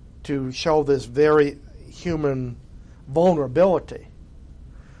to show this very human vulnerability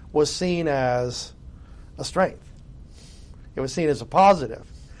was seen as a strength. It was seen as a positive.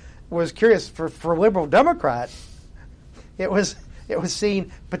 It was curious for a liberal Democrat. It was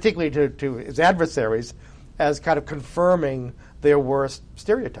seen, particularly to his adversaries, as kind of confirming their worst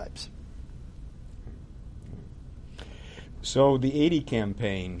stereotypes. So the 80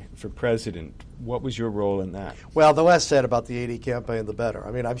 campaign for president, what was your role in that? Well, the less said about the 80 campaign, the better.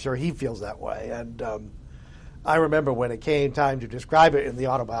 I mean, I'm sure he feels that way. And I remember when it came time to describe it in the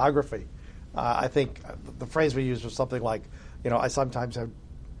autobiography, I think the phrase we used was something like, I sometimes have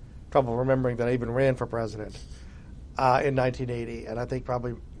trouble remembering that I even ran for president in 1980. And I think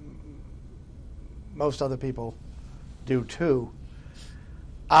probably most other people do too.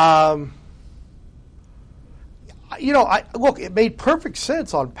 Look, it made perfect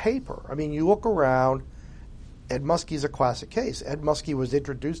sense on paper. I mean, you look around, Ed Muskie's a classic case. Ed Muskie was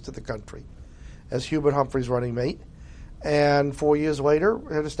introduced to the country as Hubert Humphrey's running mate, and 4 years later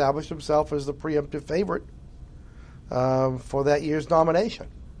had established himself as the preemptive favorite for that year's nomination.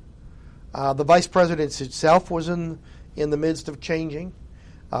 The vice presidency itself was in the midst of changing.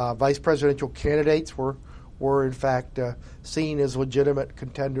 Vice presidential candidates were in fact seen as legitimate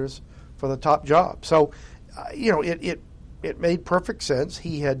contenders for the top job. So, it made perfect sense.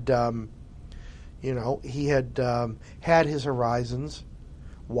 He had, had his horizons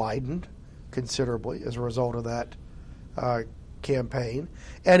widened considerably as a result of that campaign,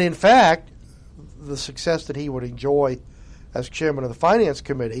 and in fact, the success that he would enjoy as chairman of the Finance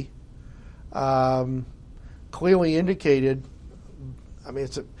Committee clearly indicated. I mean,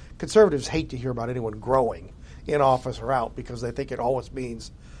 conservatives hate to hear about anyone growing in office or out because they think it always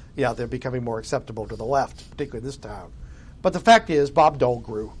means, they're becoming more acceptable to the left, particularly in this town. But the fact is, Bob Dole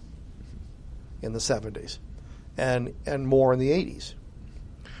grew in the 70s and more in the 80s.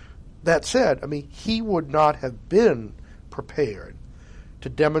 That said, I mean, he would not have been prepared to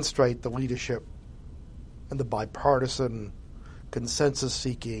demonstrate the leadership and the bipartisan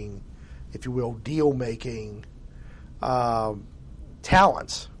consensus-seeking, if you will, deal-making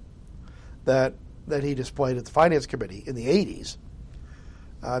talents that he displayed at the Finance Committee in the 80s.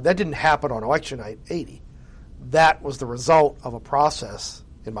 That didn't happen on election night 80. That was the result of a process,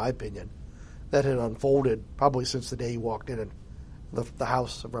 in my opinion, that had unfolded probably since the day he walked in the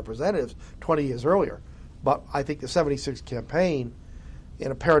House of Representatives 20 years earlier. But I think the 76 campaign,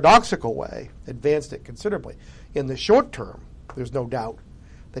 in a paradoxical way, advanced it considerably. In the short term, there's no doubt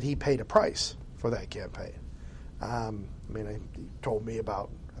that he paid a price for that campaign. He told me about,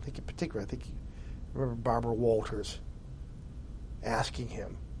 I think you remember Barbara Walters asking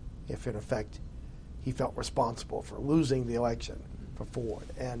him if, in effect, he felt responsible for losing the election for Ford.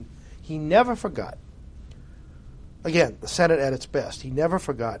 And he never forgot, again, the Senate at its best, he never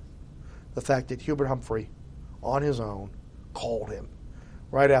forgot the fact that Hubert Humphrey, on his own, called him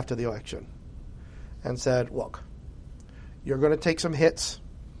right after the election and said, look, you're going to take some hits,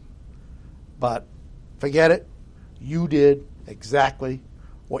 but forget it. You did exactly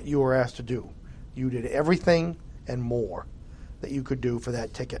what you were asked to do. You did everything and more that you could do for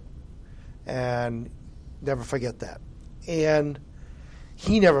that ticket. And never forget that. And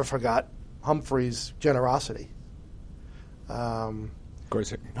he never forgot Humphrey's generosity. Of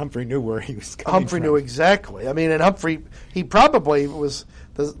course, Humphrey knew where he was coming Humphrey from. knew exactly. I mean, and Humphrey, he probably was,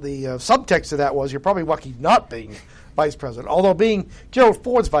 the subtext of that was, you're probably lucky not being vice president. Although being Gerald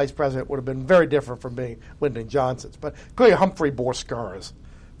Ford's vice president would have been very different from being Lyndon Johnson's. But clearly Humphrey bore scars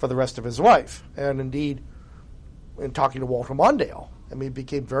for the rest of his life. And indeed, in talking to Walter Mondale, it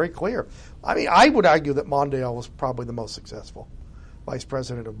became very clear. I mean, I would argue that Mondale was probably the most successful vice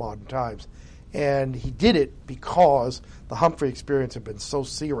president of modern times. And he did it because the Humphrey experience had been so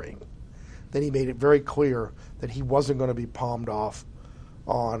searing that he made it very clear that he wasn't going to be palmed off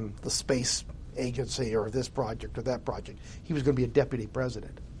on the space agency or this project or that project. He was going to be a deputy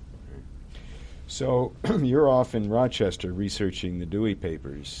president. So you're off in Rochester researching the Dewey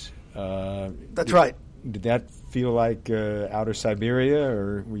Papers. That's right. Did that feel like outer Siberia,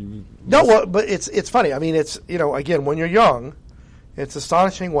 or were you? No, well, but it's funny. I mean, it's, again, when you're young, it's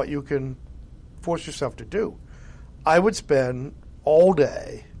astonishing what you can force yourself to do. I would spend all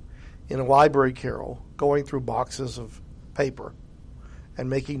day in a library carrel going through boxes of paper and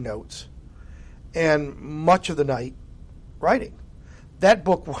making notes, and much of the night writing. That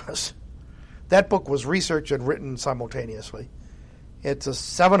book was researched and written simultaneously. It's a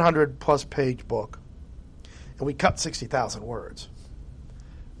 700-plus page book, and we cut 60,000 words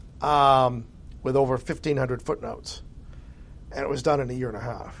with over 1,500 footnotes. And it was done in a year and a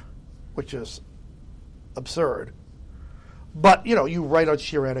half, which is absurd But, you write on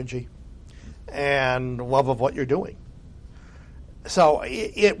sheer energy and love of what you're doing. So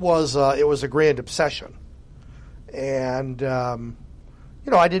it was a grand obsession. And,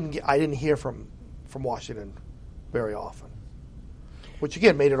 I didn't hear from Washington very often, which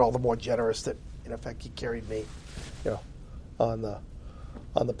again made it all the more generous that, in effect, he carried me, on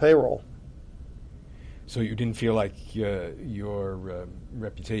the payroll. So you didn't feel like your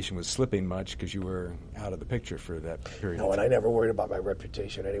reputation was slipping much because you were out of the picture for that period? No, and I never worried about my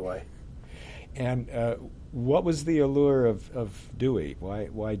reputation anyway. And what was the allure of Dewey?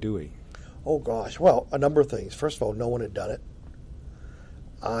 Why Dewey? Oh, gosh. Well, a number of things. First of all, no one had done it.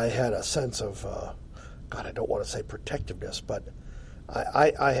 I had a sense of, I don't want to say protectiveness, but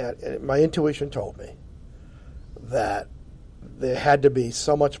I had, my intuition told me that there had to be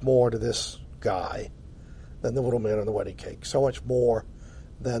so much more to this guy than the little man on the wedding cake, so much more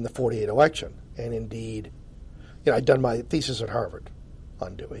than the 48 election. And indeed, I'd done my thesis at Harvard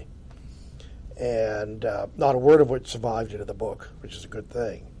on Dewey, and not a word of which survived into the book, which is a good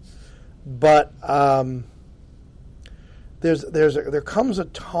thing. But there comes a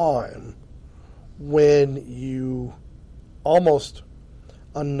time when you almost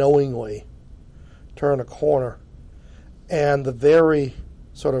unknowingly turn a corner, and the very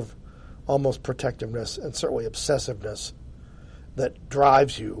sort of almost protectiveness and certainly obsessiveness that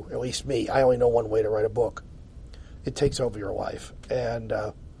drives you, at least me, I only know one way to write a book. It takes over your life. And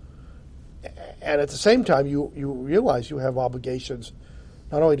at the same time, you realize you have obligations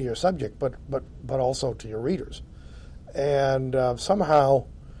not only to your subject, but also to your readers. And somehow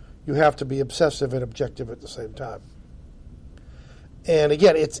you have to be obsessive and objective at the same time. And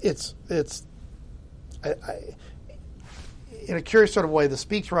again, it's in a curious sort of way, the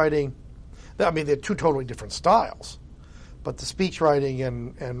speech writing, they're two totally different styles, but the speech writing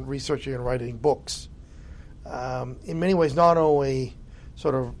and researching and writing books, in many ways, not only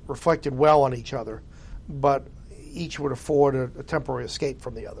sort of reflected well on each other, but each would afford a temporary escape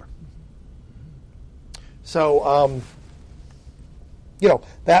from the other. So,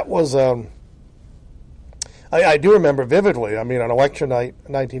 that was, I do remember vividly, on election night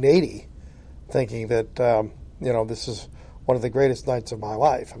 1980, thinking that, this is one of the greatest nights of my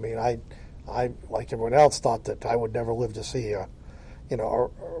life. I, like everyone else, thought that I would never live to see,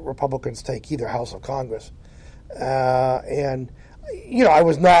 Republicans take either house of Congress. And I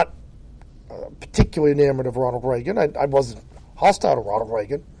was not particularly enamored of Ronald Reagan. I wasn't hostile to Ronald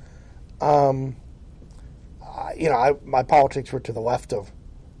Reagan. My politics were to the left of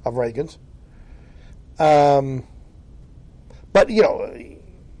Reagan's. But,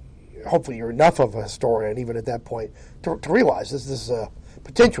 hopefully you're enough of a historian, even at that point, to realize this is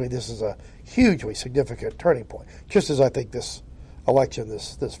a hugely significant turning point, just as I think this election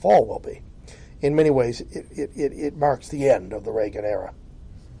this fall will be. In many ways, it marks the end of the Reagan era.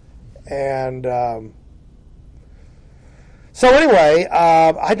 And so anyway,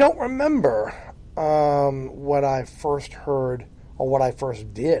 I don't remember what I first heard or what I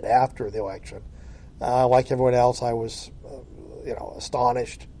first did after the election. Like everyone else, I was,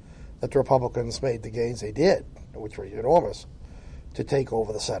 astonished that the Republicans made the gains they did, which were enormous, to take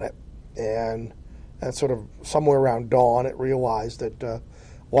over the Senate. And sort of somewhere around dawn, it realized that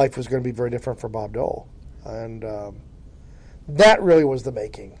life was going to be very different for Bob Dole. And that really was the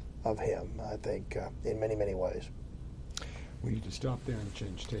making of him, I think, in many, many ways. We need to stop there and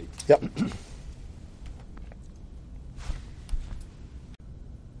change tape. Yep.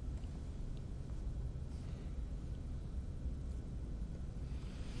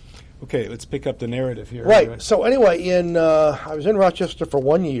 Okay, let's pick up the narrative here. Right. So anyway, I was in Rochester for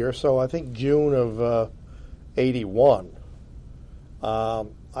 1 year, so I think June of 81.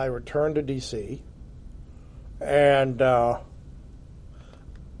 I returned to D.C. and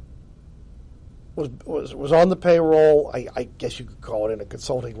was on the payroll. I guess you could call it in a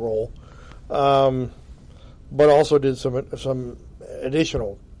consulting role, but also did some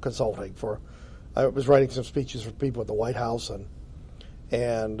additional consulting I was writing some speeches for people at the White House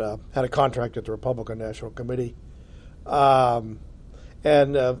and had a contract at the Republican National Committee. The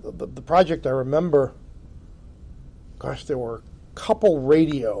project, I remember, there were a couple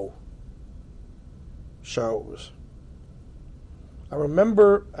radio shows. I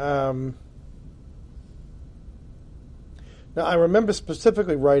remember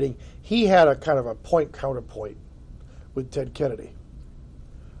specifically writing, he had a kind of a point counterpoint with Ted Kennedy.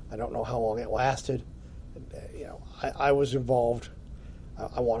 I don't know how long it lasted. I was involved,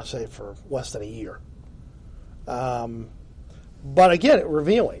 I want to say, for less than a year. But again,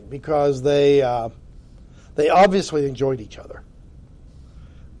 revealing, because they obviously enjoyed each other.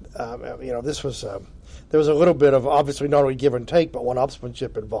 This was there was a little bit of, obviously, not only give and take, but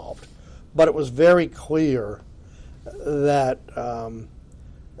one-upsmanship involved. But it was very clear that,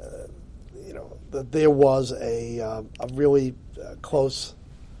 that there was a really close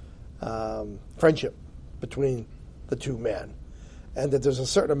friendship between the two men, and that there's a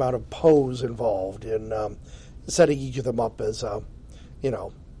certain amount of pose involved in setting each of them up as,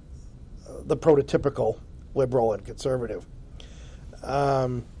 the prototypical liberal and conservative.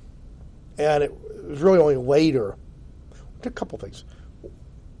 And it was really only later, a couple things.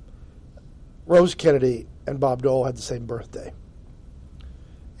 Rose Kennedy and Bob Dole had the same birthday.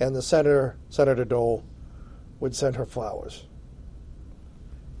 And the Senator Dole, would send her flowers.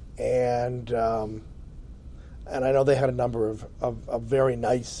 And I know they had a number of very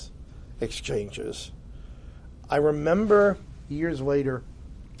nice exchanges. I remember years later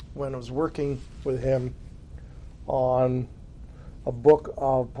when I was working with him on a book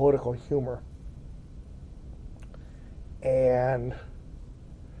of political humor, and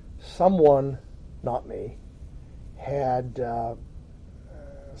someone, not me, had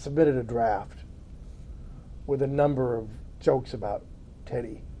submitted a draft with a number of jokes about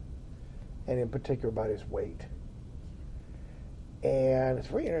Teddy, and in particular about his weight. And it's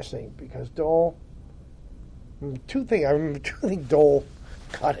very interesting because Dole, I remember two things Dole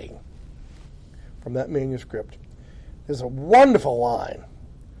cutting from that manuscript. There's a wonderful line,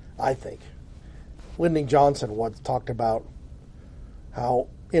 I think. Lyndon Johnson once talked about how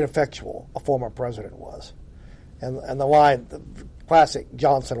ineffectual a former president was. And the line, the classic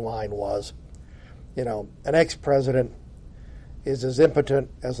Johnson line was, an ex-president is as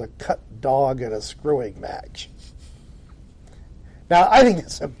impotent as a cut dog at a screwing match. Now, I think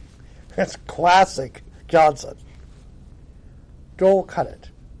that's classic Johnson. Dole cut it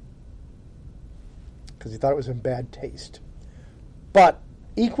because he thought it was in bad taste. But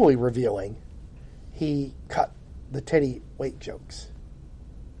equally revealing, he cut the Teddy weight jokes.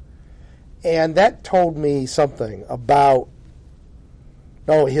 And that told me something about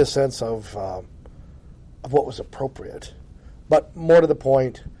not only his sense of what was appropriate, but more to the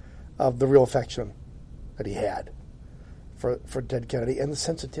point of the real affection that he had for Ted Kennedy and the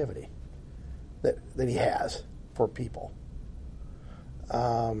sensitivity that he has for people.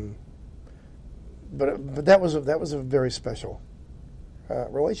 But that was a very special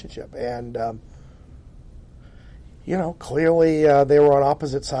relationship, and clearly they were on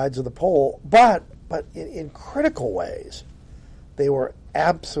opposite sides of the pole, but in critical ways, they were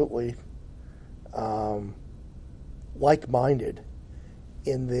absolutely like-minded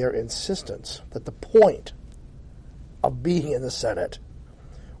in their insistence that the point of being in the Senate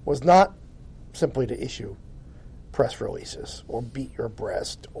was not simply to issue press releases or beat your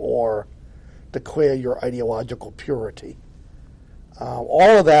breast or declare your ideological purity.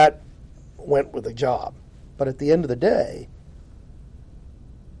 All of that went with the job. But at the end of the day,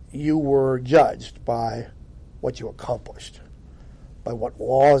 you were judged by what you accomplished, by what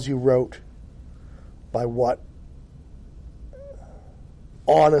laws you wrote, by what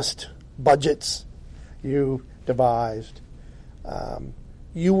honest budgets you devised.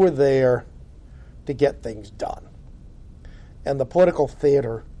 You were there to get things done. And the political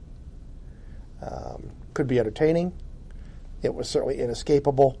theater could be entertaining. It was certainly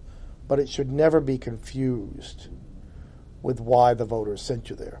inescapable, but it should never be confused with why the voters sent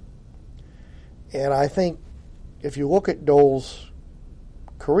you there. And I think if you look at Dole's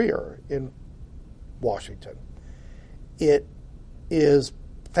career in Washington, it is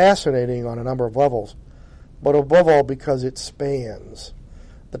fascinating on a number of levels, but above all because it spans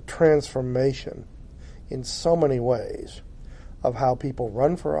the transformation in so many ways of how people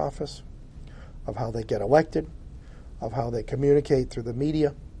run for office, of how they get elected, of how they communicate through the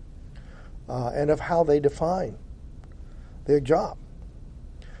media, and of how they define their job.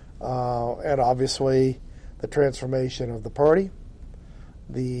 And obviously, the transformation of the party,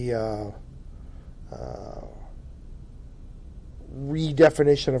 the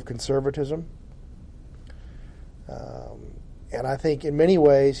redefinition of conservatism. And I think in many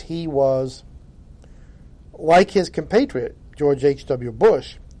ways he was, like his compatriot, George H.W.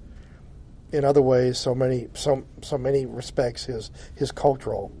 Bush, in other ways, so many respects, his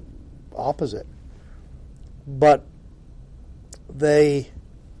cultural opposite. But they,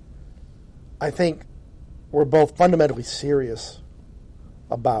 I think, were both fundamentally serious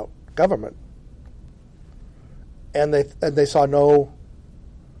about government, and they saw no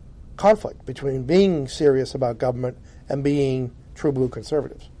conflict between being serious about government and being true blue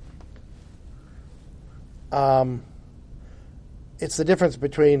conservatives. It's the difference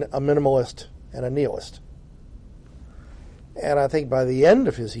between a minimalist and a nihilist. And I think by the end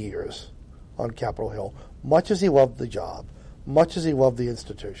of his years on Capitol Hill, much as he loved the job, much as he loved the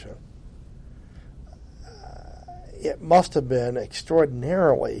institution, it must have been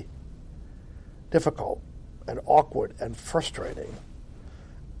extraordinarily difficult and awkward and frustrating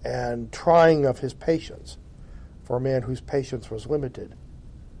and trying of his patience for a man whose patience was limited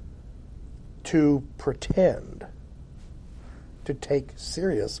to pretend to take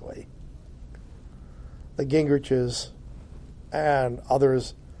seriously the Gingriches and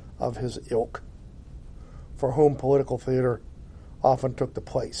others of his ilk, for whom political theater often took the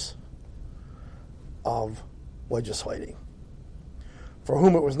place of legislating, for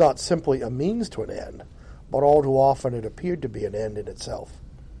whom it was not simply a means to an end, but all too often it appeared to be an end in itself.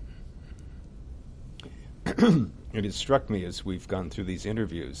 It has struck me as we've gone through these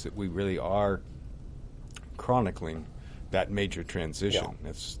interviews that we really are chronicling that major transition.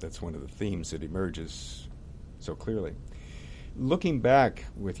 Yeah. That's one of the themes that emerges so clearly. Looking back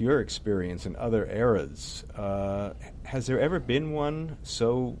with your experience in other eras, has there ever been one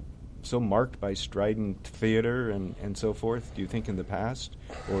so marked by strident theater and so forth, do you think, in the past?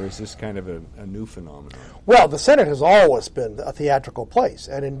 Or is this kind of a new phenomenon? Well, the Senate has always been a theatrical place,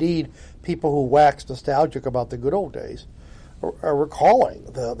 and indeed people who wax nostalgic about the good old days are recalling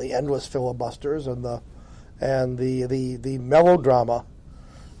the endless filibusters and the melodrama.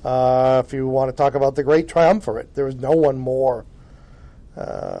 If you want to talk about the great triumvirate, there was no one more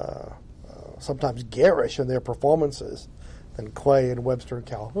sometimes garish in their performances than Clay and Webster and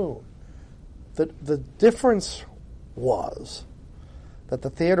Calhoun. The difference was that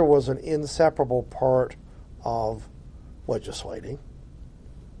the theater was an inseparable part of legislating,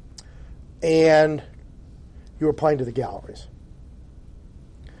 and you were playing to the galleries.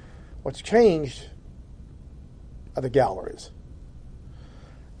 What's changed are the galleries.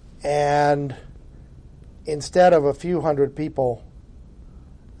 And instead of a few hundred people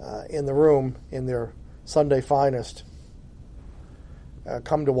in the room in their Sunday finest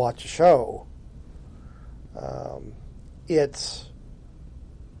come to watch a show, it's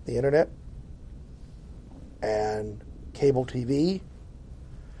the internet and cable TV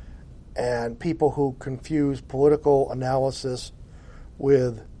and people who confuse political analysis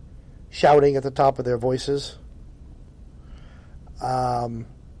with shouting at the top of their voices. There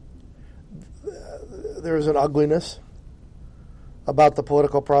is an ugliness about the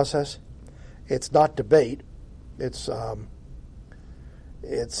political process. It's not debate. It's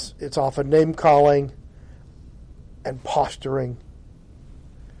often name calling and posturing,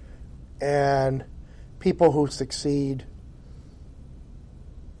 and people who succeed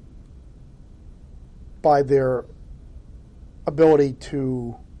by their ability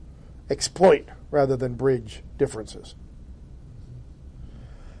to exploit rather than bridge differences.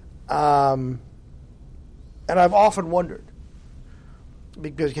 And I've often wondered,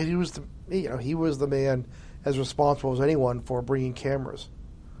 because he was the man as responsible as anyone for bringing cameras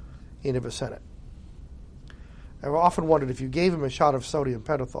into the Senate. I've often wondered if you gave him a shot of sodium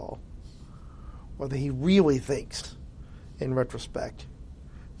pentothal, whether he really thinks, in retrospect,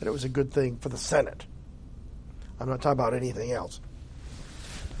 that it was a good thing for the Senate. I'm not talking about anything else.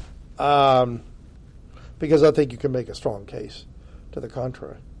 Because I think you can make a strong case to the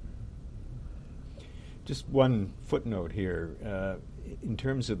contrary. Just one footnote here. In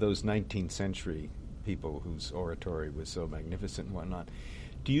terms of those 19th century people whose oratory was so magnificent and whatnot,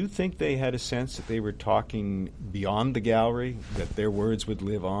 do you think they had a sense that they were talking beyond the gallery, that their words would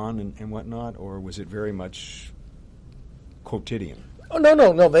live on and whatnot, or was it very much quotidian? Oh,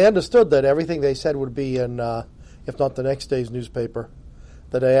 no. They understood that everything they said would be in, if not the next day's newspaper,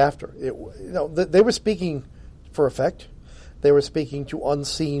 the day after. They were speaking for effect. They were speaking to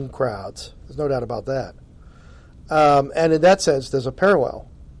unseen crowds. There's no doubt about that. And in that sense, there's a parallel.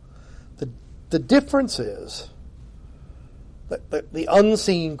 The difference is that the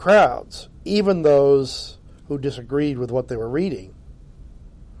unseen crowds, even those who disagreed with what they were reading,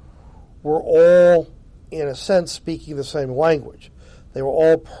 were all, in a sense, speaking the same language. They were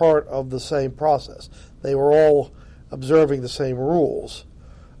all part of the same process. They were all observing the same rules.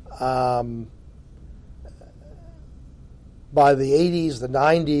 By the 80s, the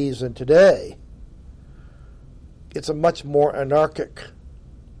 90s, and today, it's a much more anarchic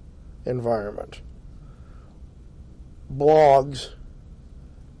environment. Blogs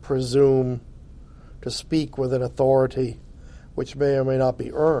presume to speak with an authority which may or may not be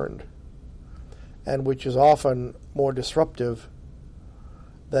earned, and which is often more disruptive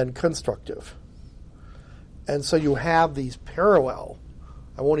than constructive. And so you have these parallel,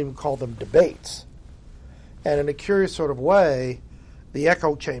 I won't even call them debates, and in a curious sort of way, the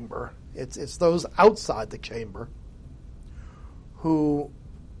echo chamber, it's those outside the chamber who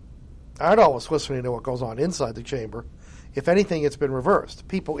aren't always listening to what goes on inside the chamber. If anything, it's been reversed.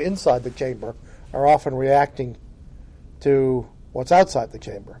 People inside the chamber are often reacting to what's outside the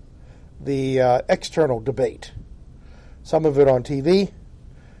chamber, the external debate. Some of it on TV,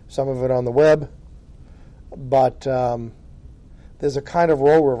 some of it on the web, but there's a kind of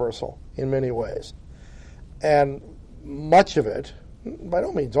role reversal in many ways. And much of it, by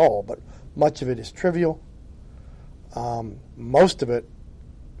no means all, but much of it is trivial. Most of it,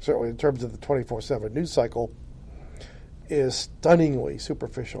 certainly in terms of the 24/7 news cycle, is stunningly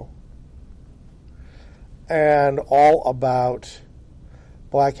superficial and all about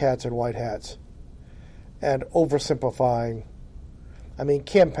black hats and white hats and oversimplifying. I mean,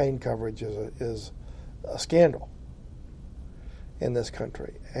 campaign coverage is a scandal in this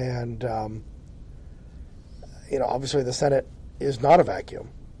country. And, obviously the Senate is not a vacuum.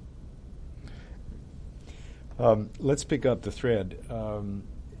 Let's pick up the thread.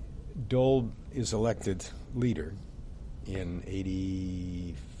 Dole is elected leader in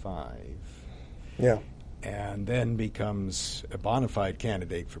 85. Yeah. And then becomes a bona fide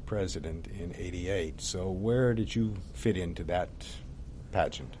candidate for president in 88. So where did you fit into that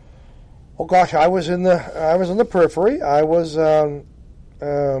pageant? Oh gosh, I was in the periphery. I was in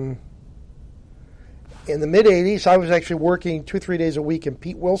the mid '80s. I was actually working 2-3 days a week in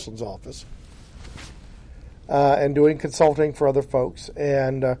Pete Wilson's office and doing consulting for other folks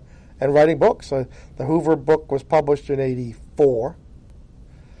and writing books. The Hoover book was published in '84.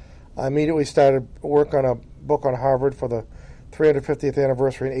 I immediately started work on a book on Harvard for the 350th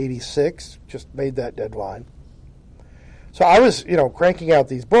anniversary in '86. Just made that deadline. So I was, cranking out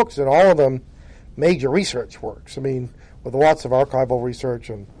these books, and all of them major research works. I mean, with lots of archival research,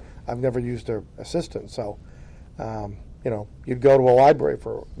 and I've never used an assistant. So, you'd go to a library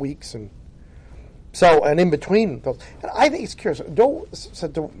for weeks, and in between those, and I think it's curious. Dole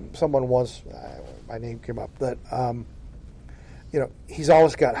said to someone once, my name came up, that he's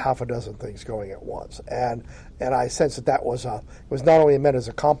always got half a dozen things going at once, and I sensed that was was not only meant as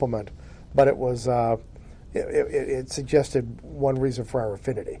a compliment, but it was. It suggested one reason for our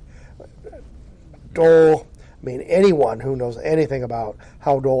affinity. Dole, anyone who knows anything about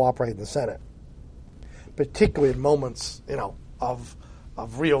how Dole operated in the Senate, particularly in moments, of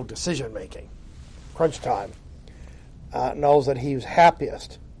real decision making, crunch time, knows that he was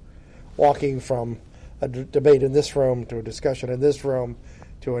happiest walking from a debate in this room to a discussion in this room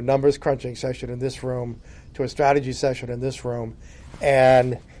to a numbers crunching session in this room to a strategy session in this room,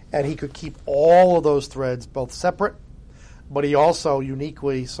 and he could keep all of those threads both separate, but he also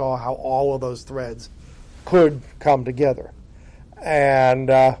uniquely saw how all of those threads could come together. And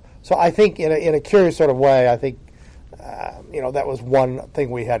so I think in a curious sort of way, I think, that was one thing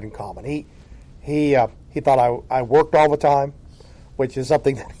we had in common. He thought I worked all the time, which is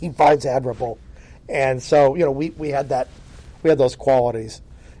something that he finds admirable. And so, we had those qualities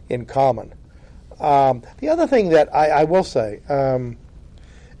in common. The other thing that I will say,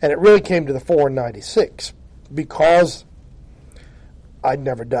 and it really came to the fore in '96 because I'd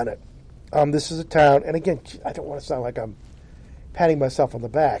never done it. This is a town, and again, I don't want to sound like I'm patting myself on the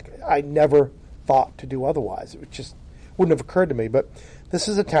back. I never thought to do otherwise. It just wouldn't have occurred to me. But this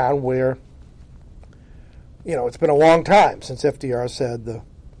is a town where, it's been a long time since FDR said the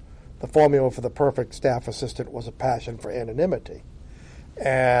formula for the perfect staff assistant was a passion for anonymity.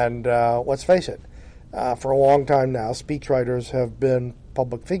 And let's face it, for a long time now, speechwriters have been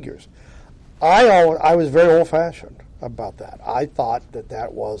public figures. I was very old-fashioned about that. I thought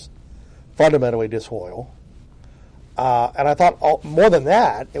that was fundamentally disloyal. And I thought more than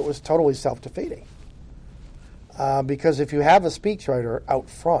that, it was totally self-defeating. Because if you have a speechwriter out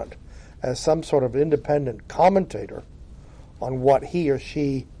front as some sort of independent commentator on what he or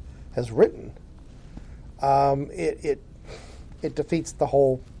she has written, it defeats the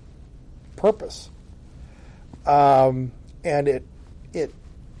whole purpose. And it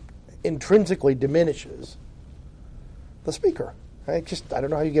intrinsically diminishes the speaker. I don't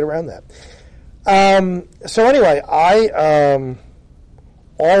know how you get around that. So anyway, I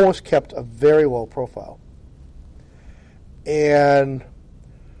always kept a very low profile. And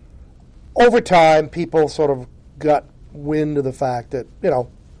over time, people sort of got wind of the fact that,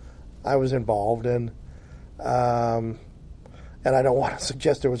 I was involved, and I don't want to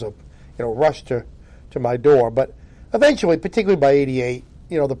suggest there was a rush to my door, but eventually, particularly by '88,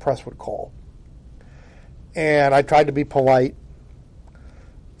 the press would call. And I tried to be polite,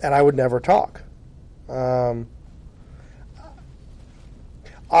 and I would never talk. I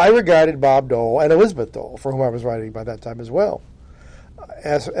regarded Bob Dole and Elizabeth Dole, for whom I was writing by that time as well,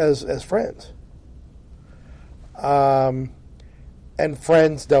 as friends. And and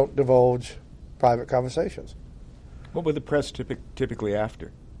friends don't divulge private conversations. What were the press typically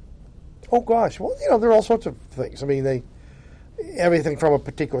after? Oh gosh, well, there are all sorts of things. I mean, everything from a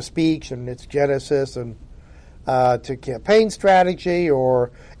particular speech and its genesis, and to campaign strategy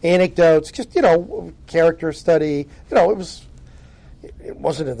or anecdotes, just character study. It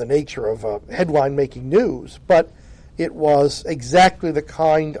wasn't in the nature of headline-making news, but it was exactly the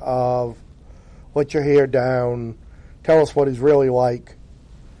kind of let your hair down, tell us what he's really like,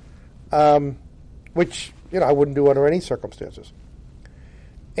 which I wouldn't do under any circumstances.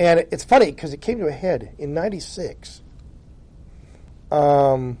 And it's funny because it came to a head in '96.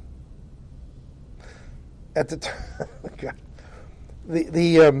 At the time,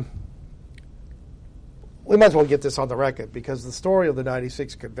 we might as well get this on the record because the story of the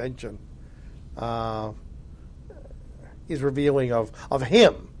 '96 convention is revealing of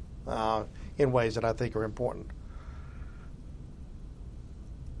him in ways that I think are important.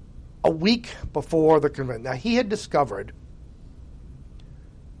 A week before the convention, now he had discovered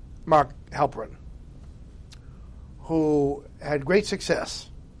Mark Halperin, who had great success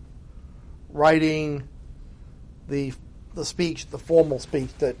writing the speech, the formal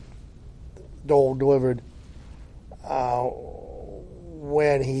speech that Dole delivered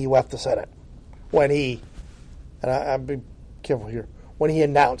when he left the Senate. I'll be careful here, when he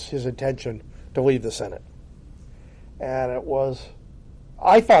announced his intention to leave the Senate. And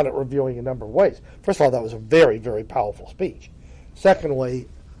I found it revealing in a number of ways. First of all, that was a very, very powerful speech. Secondly,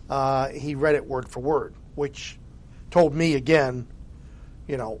 he read it word for word, which told me again,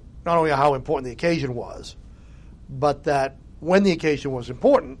 not only how important the occasion was, but that when the occasion was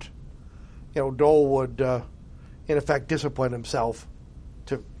important, Dole would, in effect, discipline himself.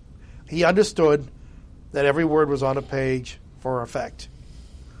 He understood that every word was on a page for effect.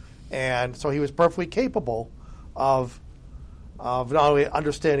 And so he was perfectly capable of not only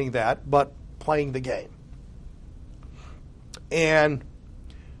understanding that, but playing the game. And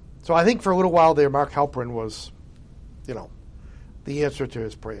so I think for a little while there, Mark Halperin was, the answer to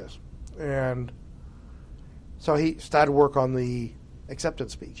his prayers. And so he started work on the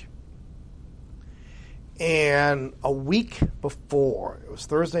acceptance speech. And a week before, it was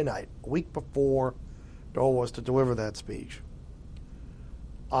Thursday night, a week before Dole was to deliver that speech,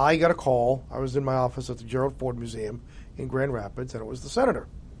 I got a call. I was in my office at the Gerald Ford Museum in Grand Rapids, and it was the senator.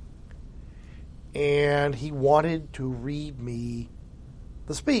 And he wanted to read me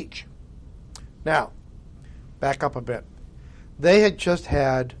the speech. Now, back up a bit. They had just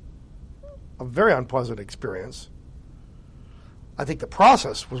had a very unpleasant experience. I think the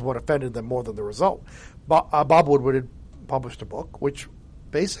process was what offended them more than the result. Bob Woodward had published a book, which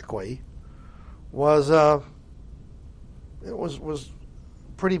basically was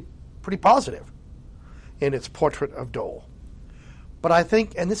pretty positive in its portrait of Dole. But I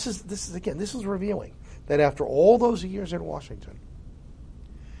think, and this is revealing, that after all those years in Washington,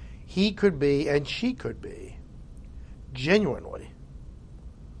 he could be, and she could be, genuinely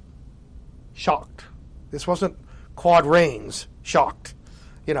shocked. This wasn't Claude Rains shocked,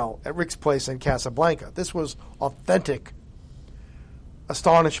 at Rick's place in Casablanca. This was authentic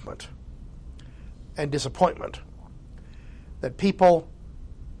astonishment and disappointment that people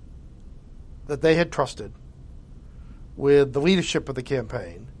that they had trusted with the leadership of the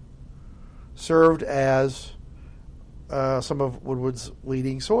campaign served as some of Woodward's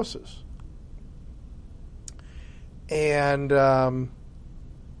leading sources. And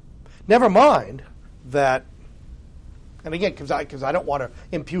never mind that, and again, because I don't want to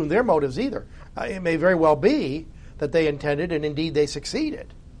impugn their motives either. It may very well be that they intended, and indeed they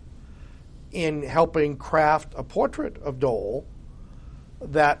succeeded, in helping craft a portrait of Dole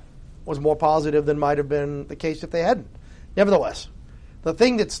that was more positive than might have been the case if they hadn't. Nevertheless, the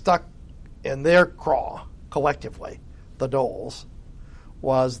thing that stuck in their craw, collectively, the Doles,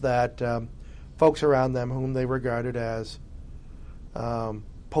 was that folks around them whom they regarded as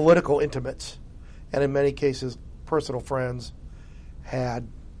political intimates, and in many cases personal friends, had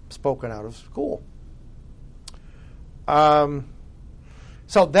spoken out of school.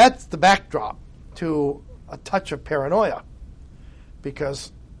 So that's the backdrop to a touch of paranoia,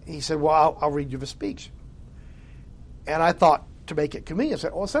 because he said, well, I'll read you the speech. And I thought, to make it convenient, I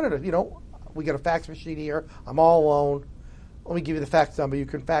said, well, Senator, we got a fax machine here. I'm all alone. Let me give you the fax number. You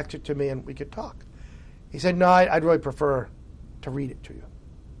can fax it to me and we could talk. He said, no, I'd really prefer to read it to you.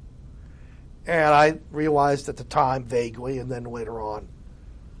 And I realized at the time, vaguely, and then later on,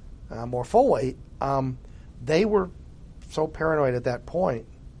 more fully, they were so paranoid at that point,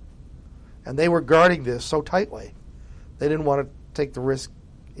 and they were guarding this so tightly, they didn't want to take the risk,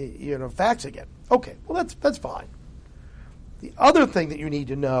 faxing it. Okay, well, that's fine. The other thing that you need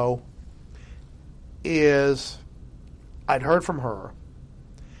to know is I'd heard from her,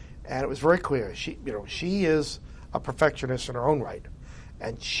 and it was very clear. She is a perfectionist in her own right.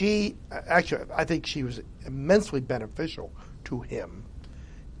 And I think she was immensely beneficial to him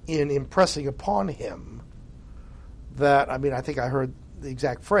in impressing upon him that, I think I heard the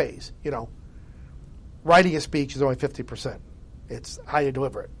exact phrase, writing a speech is only 50%. It's how you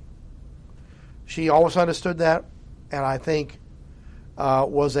deliver it. She always understood that, and I think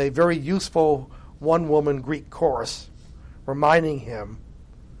was a very useful one-woman Greek chorus reminding him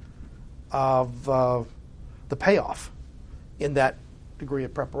of the payoff in that degree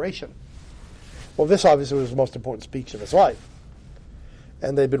of preparation. Well, this obviously was the most important speech of his life,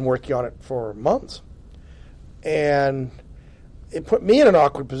 and they'd been working on it for months. And it put me in an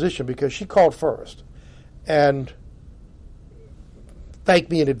awkward position because she called first and thanked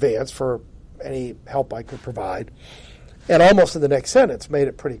me in advance for any help I could provide, and almost in the next sentence made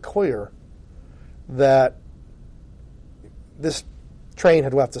it pretty clear that this train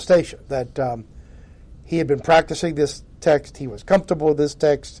had left the station, that he had been practicing this text, he was comfortable with this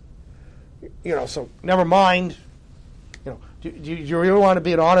text, so never mind, do you really want to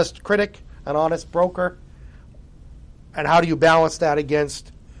be an honest critic, an honest broker? And how do you balance that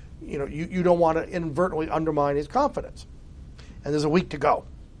against, you don't want to inadvertently undermine his confidence. And there's a week to go.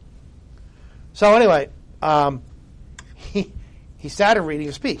 So anyway, he started reading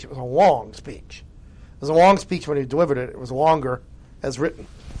a speech. It was a long speech. It was a long speech when he delivered it. It was longer as written.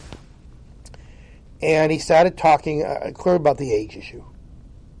 And he started talking clearly about the age issue.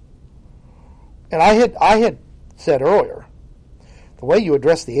 And I had said earlier, the way you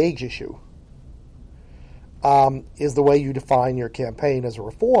address the age issue is the way you define your campaign as a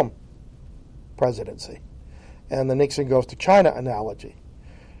reform presidency. And the Nixon goes to China analogy.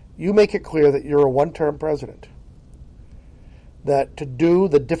 You make it clear that you're a one-term president, that to do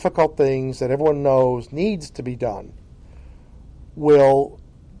the difficult things that everyone knows needs to be done will,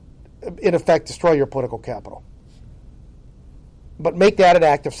 in effect, destroy your political capital. But make that an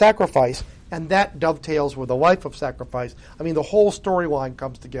act of sacrifice, and that dovetails with a life of sacrifice. The whole storyline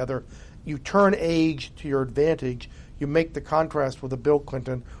comes together. You turn age to your advantage. You make the contrast with a Bill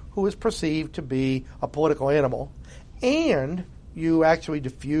Clinton who is perceived to be a political animal, and you actually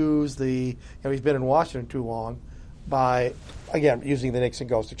diffuse the, he's been in Washington too long, by, again, using the Nixon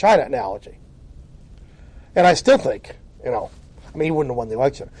goes to China analogy. And I still think, he wouldn't have won the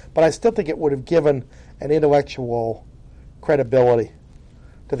election, but I still think it would have given an intellectual credibility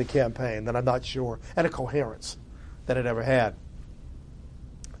to the campaign that I'm not sure, and a coherence that it ever had.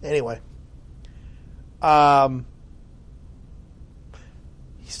 Anyway,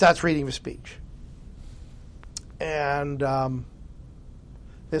 he starts reading the speech. And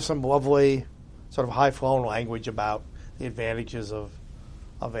there's some lovely sort of high-flown language about the advantages of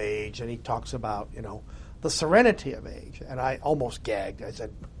age, and he talks about, the serenity of age. And I almost gagged. I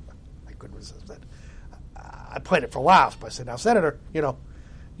said, I couldn't resist that. I played it for laughs, but I said, now, Senator, you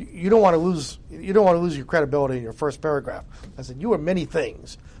don't want to lose your credibility in your first paragraph. I said, you are many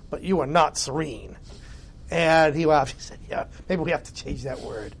things, but you are not serene. And he laughed. He said, yeah, maybe we have to change that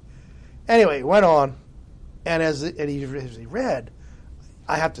word. Anyway, he went on, and as he read,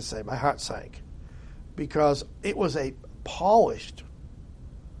 I have to say, my heart sank, because it was a polished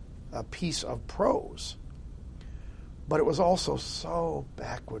piece of prose, but it was also so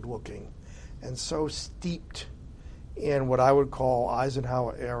backward-looking and so steeped in what I would call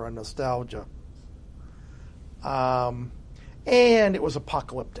Eisenhower-era nostalgia. And it was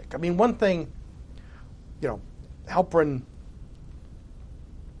apocalyptic. One thing, Halperin,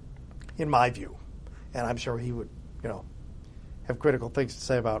 in my view, and I'm sure he would, have critical things to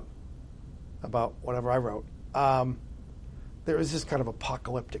say about whatever I wrote, there is this kind of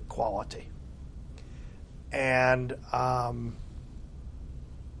apocalyptic quality. And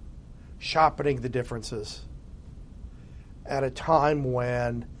sharpening the differences at a time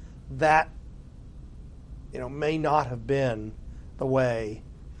when that, may not have been the way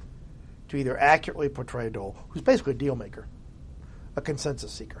to either accurately portray Dole, who's basically a deal maker, a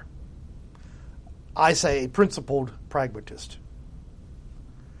consensus seeker. I say a principled pragmatist,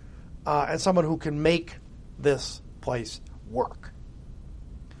 and someone who can make this place work.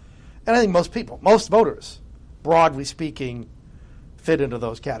 And I think most voters, broadly speaking, fit into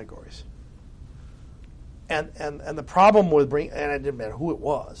those categories. And the problem with and it didn't matter who it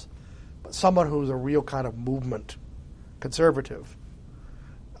was, but someone who's a real kind of movement conservative,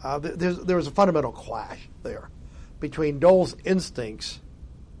 there was a fundamental clash there between Dole's instincts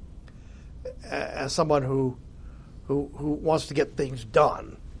as someone who wants to get things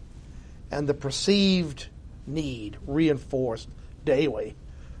done, and the perceived need reinforced daily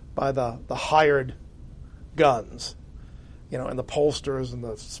by the hired guns, and the pollsters and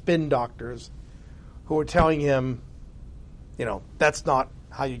the spin doctors who are telling him, that's not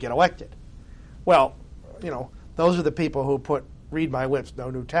how you get elected. Well, those are the people who put "read my lips, no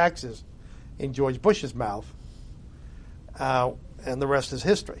new taxes" in George Bush's mouth, and the rest is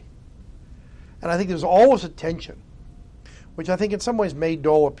history. And I think there's always a tension, which I think in some ways made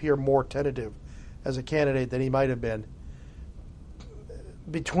Dole appear more tentative as a candidate than he might have been,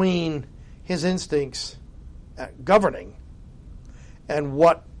 between his instincts at governing and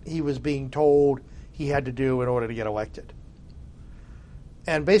what he was being told he had to do in order to get elected.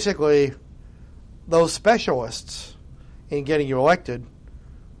 And basically, those specialists in getting you elected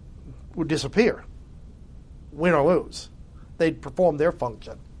would disappear, win or lose. They'd perform their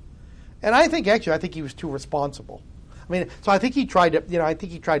function. And I think he was too responsible. So I think he tried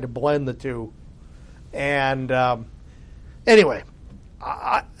to, blend the two. And anyway,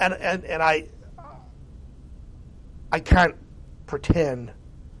 I can't pretend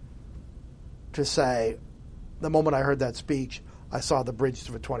to say the moment I heard that speech, I saw the bridge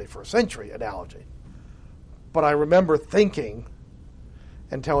to the 21st century analogy. But I remember thinking,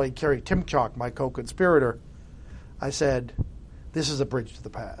 and telling Kerry Timchok, my co-conspirator, I said, this is a bridge to the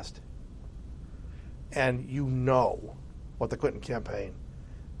past. And what the Clinton campaign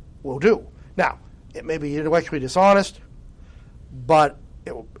will do. Now, it may be intellectually dishonest, but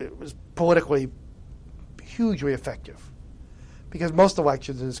it was politically hugely effective, because most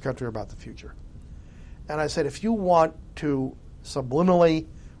elections in this country are about the future. And I said, if you want to subliminally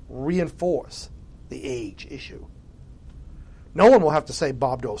reinforce the age issue, no one will have to say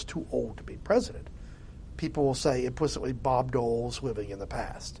Bob Dole's too old to be president. People will say implicitly Bob Dole's living in the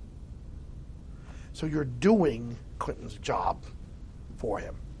past. So you're doing Clinton's job for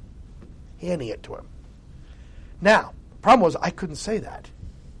him, handing it to him. Now, the problem was I couldn't say that.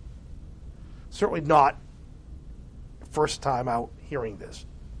 Certainly not first time out hearing this.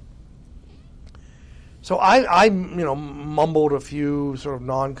 So I mumbled a few sort of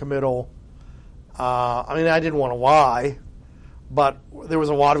non-committal. I didn't want to lie, but there was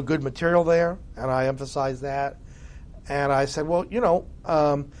a lot of good material there, and I emphasized that. And I said, well,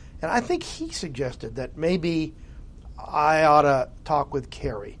 and I think he suggested that maybe I ought to talk with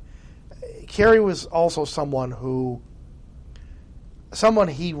Kerry. Kerry was also someone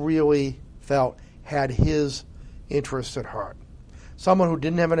he really felt had his interests at heart. Someone who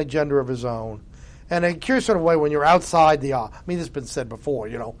didn't have an agenda of his own. And in a curious sort of way, when you're outside the office, this has been said before,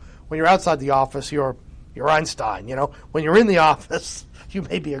 when you're outside the office, you're Einstein, When you're in the office, you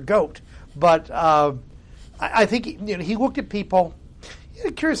may be a goat. But I think, he looked at people, he had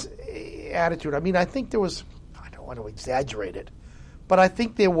a curious attitude. I think there was, I don't want to exaggerate it, but I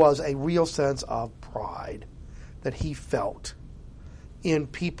think there was a real sense of pride that he felt in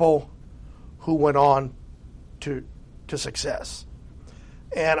people who went on to success.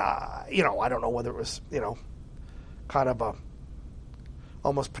 And, I don't know whether it was, kind of a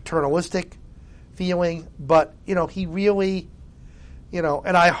almost paternalistic feeling, but, he really,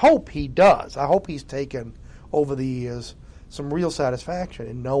 and I hope he does. I hope he's taken over the years some real satisfaction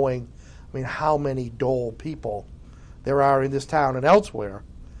in knowing, how many Dole people there are in this town and elsewhere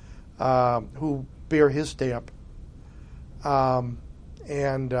who bear his stamp and,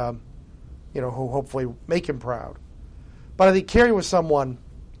 who hopefully make him proud. But I think Kerry was someone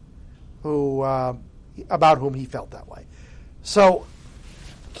who, about whom he felt that way. So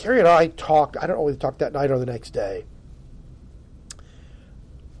Kerry and I talked, I don't know if we talked that night or the next day.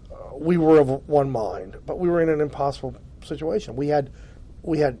 We were of one mind, but we were in an impossible situation. We had,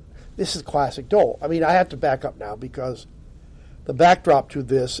 this is classic Dole. I have to back up now because the backdrop to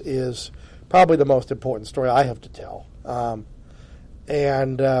this is probably the most important story I have to tell.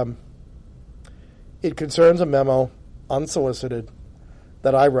 It concerns a memo, unsolicited,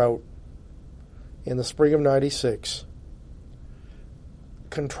 that I wrote in the spring of '96,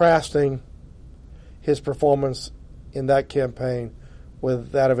 contrasting his performance in that campaign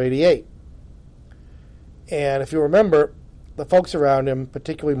with that of '88. And if you remember, the folks around him,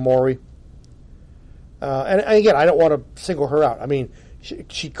 particularly Maury, and again, I don't want to single her out.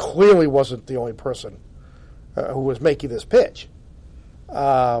 She clearly wasn't the only person who was making this pitch.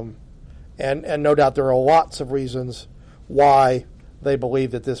 And no doubt there are lots of reasons why they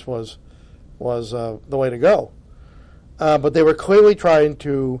believed that this was the way to go. But they were clearly trying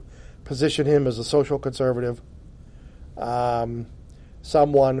to position him as a social conservative,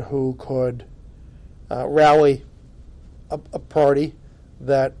 someone who could rally a party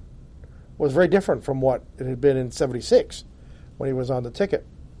that was very different from what it had been in '76 when he was on the ticket.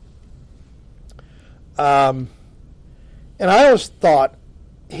 And I always thought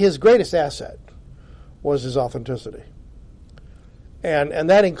his greatest asset was his authenticity. And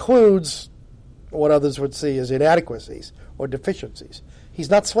that includes what others would see as inadequacies or deficiencies. He's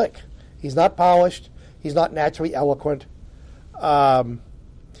not slick. He's not polished. He's not naturally eloquent. But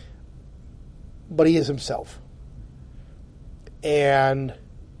he is himself. And,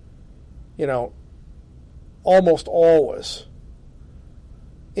 almost always,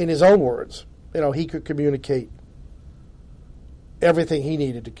 in his own words, he could communicate everything he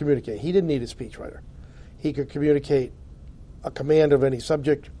needed to communicate. He didn't need a speechwriter. He could communicate a command of any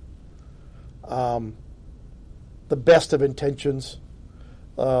subject, the best of intentions,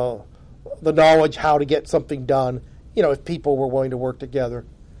 the knowledge how to get something done, if people were willing to work together,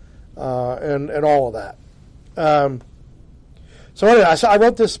 and all of that. So anyway, I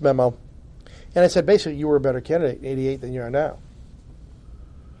wrote this memo, and I said, basically, you were a better candidate in '88 than you are now.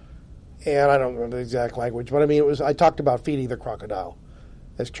 And I don't remember the exact language, but I talked about feeding the crocodile,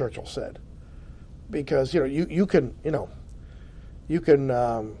 as Churchill said, because you can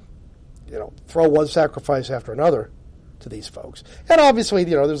throw one sacrifice after another to these folks, and obviously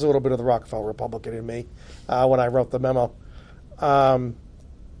there's a little bit of the Rockefeller Republican in me when I wrote the memo,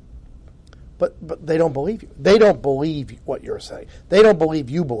 but they don't believe you. They don't believe what you're saying. They don't believe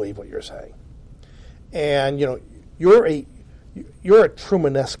you believe what you're saying, and you're a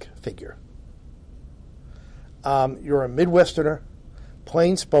Trumanesque figure. You're a Midwesterner,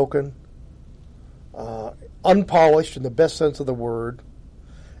 plain-spoken, unpolished in the best sense of the word.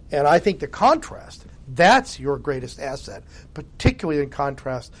 And I think the contrast, that's your greatest asset, particularly in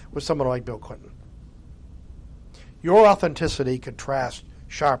contrast with someone like Bill Clinton. Your authenticity contrasts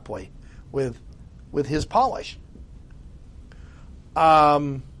sharply with his polish.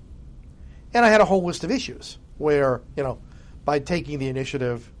 And I had a whole list of issues where, by taking the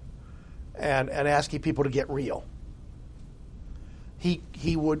initiative and asking people to get real, he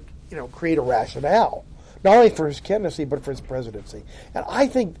would, create a rationale, not only for his candidacy but for his presidency. And I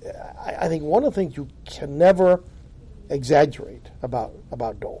think one of the things you can never exaggerate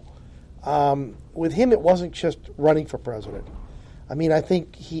about Dole. With him, it wasn't just running for president. I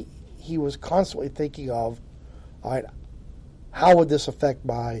think he was constantly thinking of, all right, how would this affect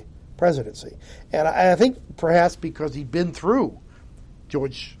my presidency? And I think perhaps because he'd been through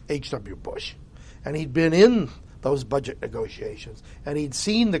George H.W. Bush, and he'd been in those budget negotiations, and he'd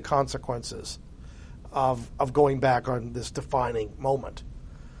seen the consequences of going back on this defining moment.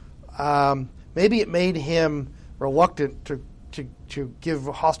 Maybe it made him reluctant to give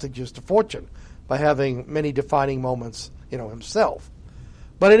hostages to fortune by having many defining moments, himself.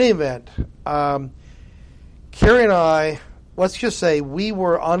 But in any event, Kerry and I, let's just say we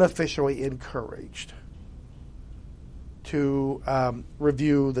were unofficially encouraged to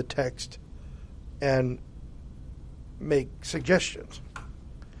review the text and make suggestions.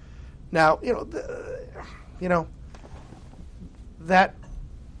 Now, that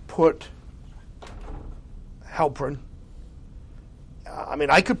put Halperin.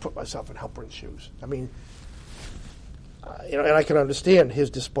 I could put myself in Halperin's shoes. And I can understand his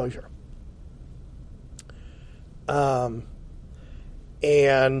displeasure. And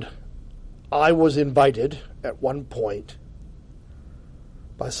I was invited at one point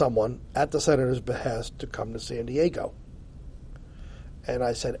by someone at the senator's behest to come to San Diego. And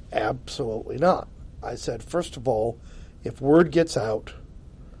I said, absolutely not. I said, first of all, if word gets out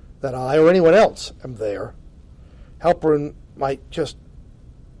that I or anyone else am there, Halperin might just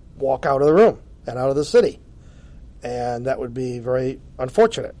walk out of the room and out of the city. And that would be very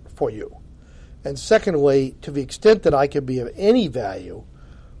unfortunate for you. And secondly, to the extent that I can be of any value,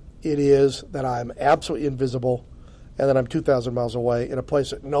 it is that I'm absolutely invisible and that I'm 2,000 miles away in a place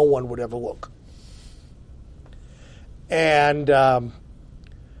that no one would ever look. And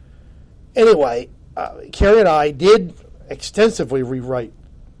anyway, Kerry and I did extensively rewrite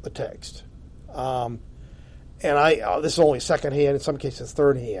the text. And this is only secondhand, in some cases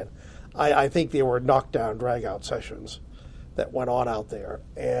third hand. I think they were knockdown, drag-out sessions that went on out there.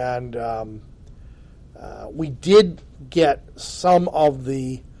 And we did get some of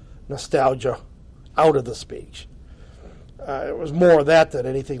the nostalgia out of the speech. It was more of that than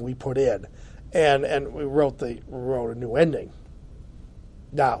anything we put in. And we wrote a new ending.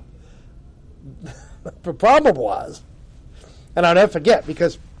 Now, the problem was, and I'll never forget,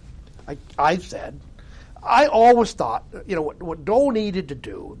 because I said, I always thought, what Dole needed to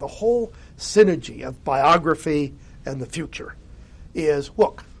do, the whole synergy of biography and the future, is,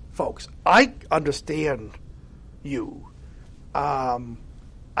 look, folks, I understand you, and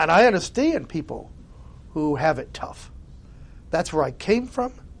I understand people who have it tough. That's where I came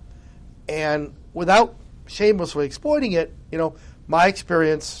from, and without shamelessly exploiting it, my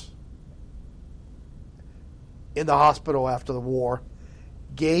experience in the hospital after the war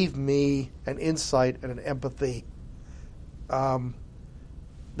gave me an insight and an empathy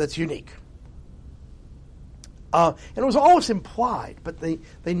that's unique. And it was always implied, but they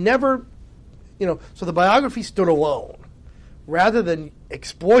never, so the biography stood alone. Rather than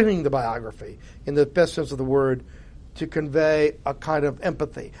exploiting the biography, in the best sense of the word, to convey a kind of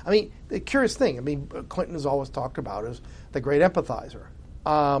empathy. I mean, the curious thing, Clinton is always talked about as the great empathizer.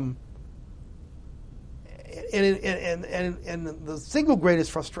 And the single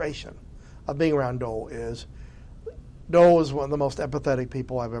greatest frustration of being around Dole is one of the most empathetic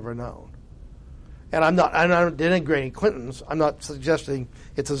people I've ever known. And I'm not denigrating Clinton's. I'm not suggesting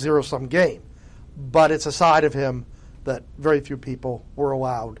it's a zero-sum game. But it's a side of him that very few people were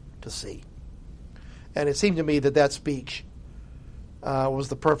allowed to see. And it seemed to me that speech was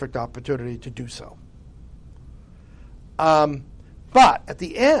the perfect opportunity to do so. But at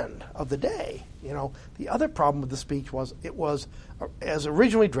the end of the day, the other problem with the speech was it was, as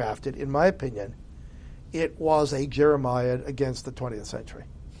originally drafted, in my opinion, it was a Jeremiad against the 20th century.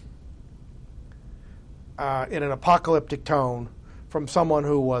 In an apocalyptic tone from someone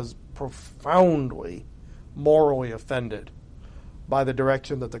who was profoundly morally offended by the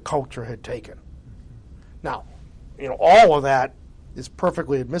direction that the culture had taken. Now, all of that is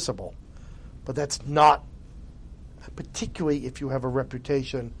perfectly admissible, but that's not, particularly if you have a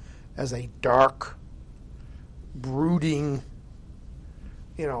reputation as a dark, brooding,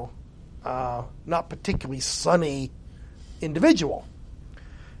 not particularly sunny individual.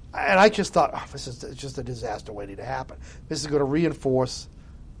 And I just thought, this is just a disaster waiting to happen. This is going to reinforce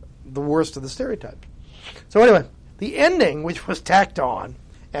the worst of the stereotypes. So anyway, the ending, which was tacked on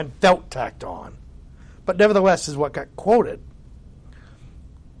and felt tacked on, but nevertheless is what got quoted,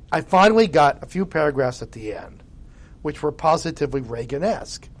 I finally got a few paragraphs at the end, which were positively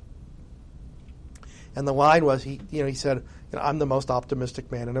Reagan-esque. And the line was, he said, I'm the most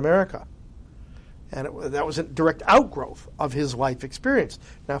optimistic man in America. And that was a direct outgrowth of his life experience.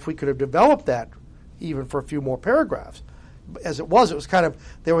 Now, if we could have developed that even for a few more paragraphs, as it was kind of,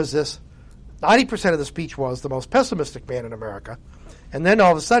 there was this, 90% of the speech was the most pessimistic man in America. And then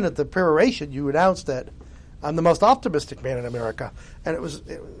all of a sudden at the peroration, you announced that I'm the most optimistic man in America. And it was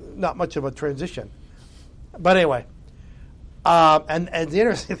not much of a transition. But anyway, and the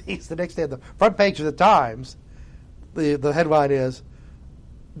interesting thing is the next day on the front page of the Times, the headline is,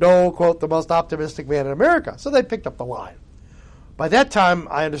 Dole, quote, the most optimistic man in America. So they picked up the line. By that time,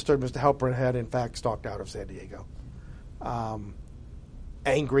 I understood Mr. Halperin had, in fact, stalked out of San Diego.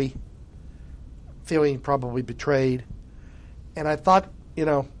 Angry, feeling probably betrayed. And I thought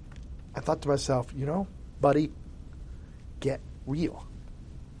to myself, buddy, get real.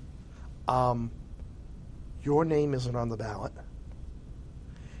 Your name isn't on the ballot.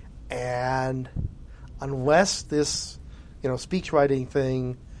 And unless this speech writing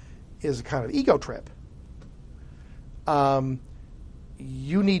thing is a kind of ego trip,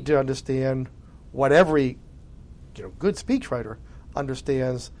 you need to understand what every good speechwriter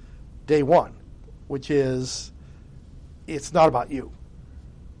understands day one, which is it's not about you.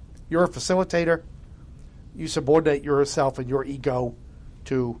 You're a facilitator. You subordinate yourself and your ego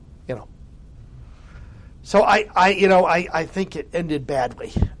to, So I think it ended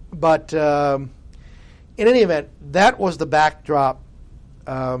badly. But in any event, that was the backdrop.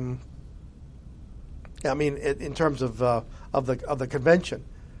 In terms of the convention,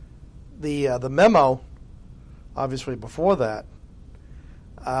 the memo, obviously before that,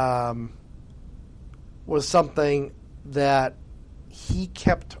 was something that he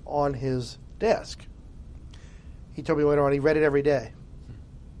kept on his desk. He told me later on he read it every day,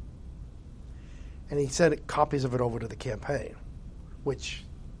 and he sent copies of it over to the campaign, which.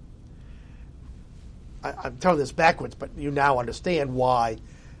 I'm telling this backwards, but you now understand why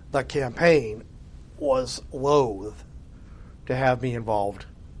the campaign was loath to have me involved,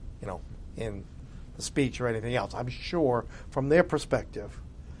 in the speech or anything else. I'm sure from their perspective,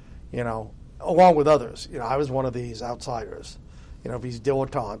 along with others, I was one of these outsiders, these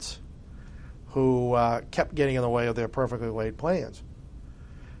dilettantes who kept getting in the way of their perfectly laid plans.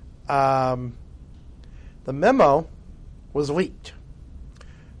 The memo was leaked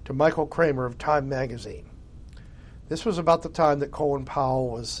to Michael Kramer of Time magazine. This was about the time that Colin Powell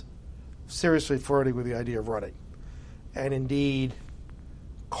was seriously flirting with the idea of running, and indeed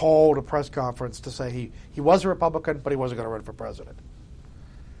called a press conference to say he was a Republican, but he wasn't going to run for president.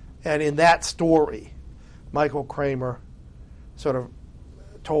 And in that story, Michael Kramer sort of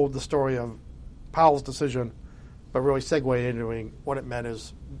told the story of Powell's decision, but really segued into what it meant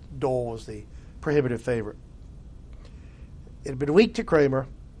is Dole was the prohibitive favor. It had been a week to Kramer,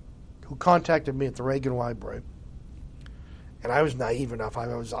 who contacted me at the Reagan Library, and I was naive enough. I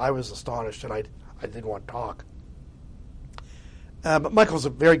was astonished, and I didn't want to talk. But Michael's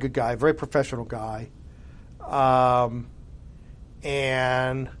a very good guy, very professional guy,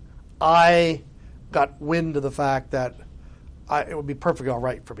 and I got wind of the fact that it would be perfectly all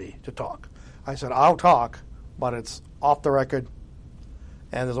right for me to talk. I said, I'll talk, but it's off the record,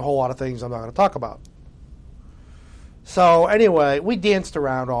 and there's a whole lot of things I'm not going to talk about. So anyway, we danced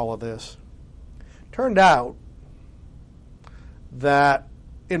around all of this. Turned out that,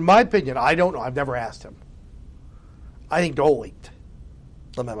 in my opinion, I don't know, I've never asked him, I think Dole leaked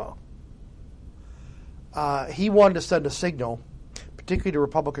the memo. He wanted to send a signal, particularly to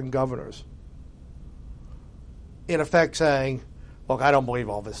Republican governors, in effect saying, look, I don't believe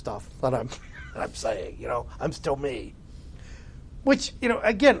all this stuff that I'm saying, I'm still me. Which,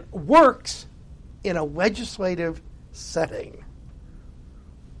 again, works in a legislative setting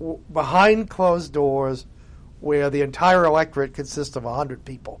behind closed doors where the entire electorate consists of 100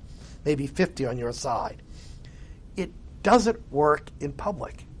 people, maybe 50 on your side. It doesn't work in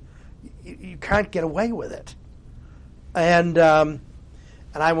public. You can't get away with it. And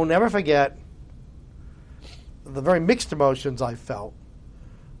I will never forget the very mixed emotions I felt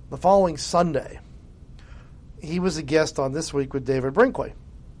the following Sunday. He was a guest on This Week with David Brinkley.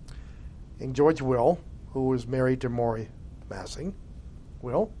 And George Will, who was married to Maury Massing,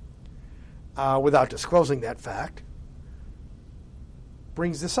 without disclosing that fact,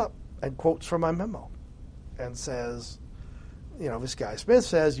 brings this up and quotes from my memo and says, this guy Smith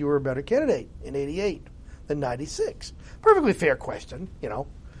says you were a better candidate in 88 than 96. Perfectly fair question,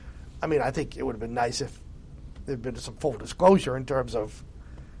 I think it would have been nice if there had been some full disclosure in terms of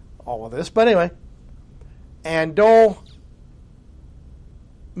all of this. But anyway, and Dole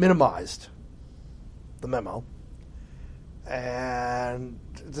minimized the memo and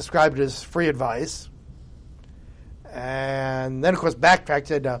described it as free advice. And then, of course, backtracked,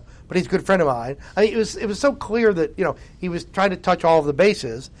 said, but he's a good friend of mine. It was so clear that, he was trying to touch all of the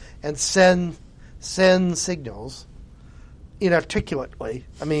bases and send signals inarticulately.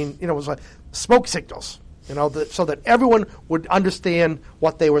 It was like smoke signals, so that everyone would understand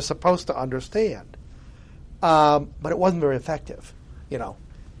what they were supposed to understand. But it wasn't very effective,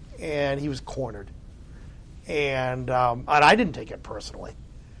 and he was cornered. And I didn't take it personally.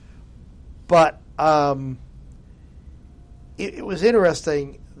 But it was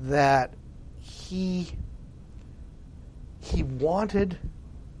interesting that he wanted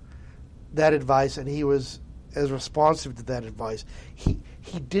that advice, and he was as responsive to that advice. He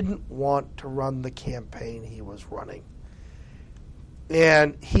didn't want to run the campaign he was running.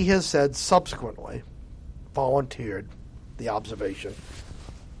 And he has said subsequently, volunteered the observation.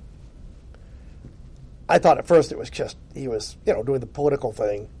 I thought at first it was just he was, doing the political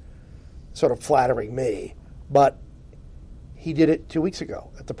thing, sort of flattering me. But he did it 2 weeks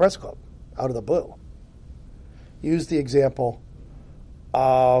ago at the press club, out of the blue. Used the example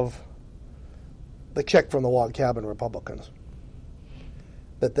of the check from the log cabin Republicans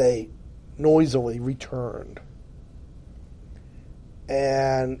that they noisily returned.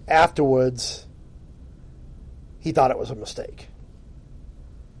 And afterwards, he thought it was a mistake.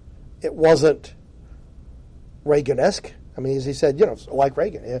 It wasn't Reagan-esque. As he said, like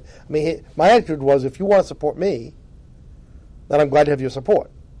Reagan. My attitude was, if you want to support me, then I'm glad to have your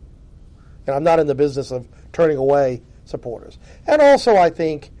support. And I'm not in the business of turning away supporters. And also, I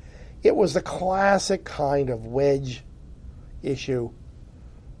think it was the classic kind of wedge issue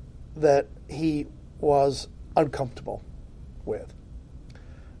that he was uncomfortable with.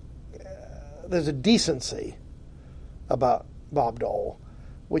 There's a decency about Bob Dole,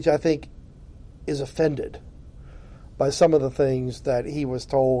 which I think is offended by some of the things that he was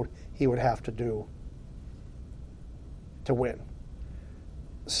told he would have to do to win.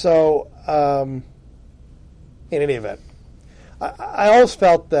 So, in any event, I always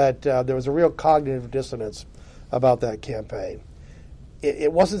felt that there was a real cognitive dissonance about that campaign.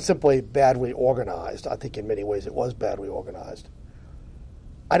 It wasn't simply badly organized. I think in many ways it was badly organized.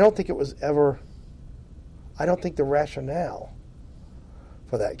 I don't think the rationale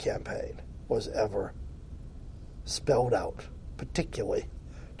for that campaign was ever spelled out, particularly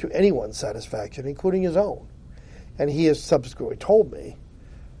to anyone's satisfaction, including his own. And he has subsequently told me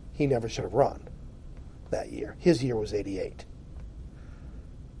he never should have run that year. His year was 88.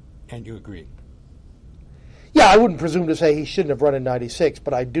 And you agree? Yeah, I wouldn't presume to say he shouldn't have run in 96,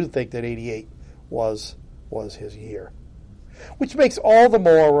 but I do think that 88 was his year. Which makes all the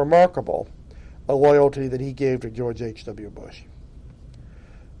more remarkable a loyalty that he gave to George H.W. Bush.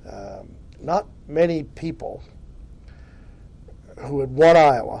 not many people who had won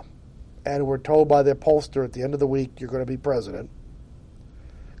Iowa and were told by their pollster at the end of the week, you're going to be president,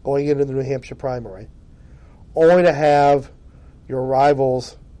 going into the New Hampshire primary, only to have your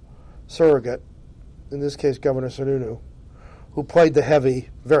rival's surrogate, in this case Governor Sununu, who played the heavy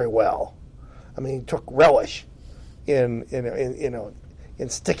very well. I mean, he took relish in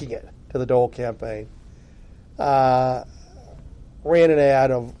sticking it to the Dole campaign. Ran an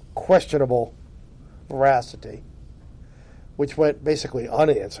ad of questionable veracity, which went basically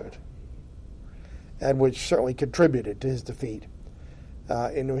unanswered, and which certainly contributed to his defeat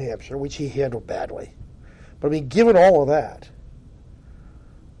in New Hampshire, which he handled badly. But I mean, given all of that,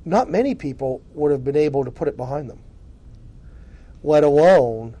 not many people would have been able to put it behind them, let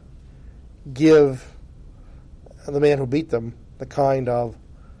alone give the man who beat them the kind of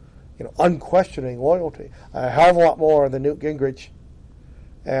unquestioning loyalty, a hell of a lot more than Newt Gingrich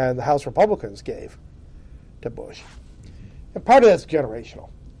and the House Republicans gave to Bush. And part of that's generational.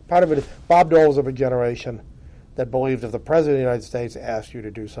 Part of it is Bob Dole is of a generation that believed if the President of the United States asked you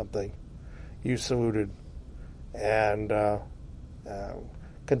to do something, you saluted and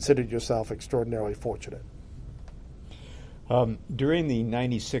considered yourself extraordinarily fortunate. During the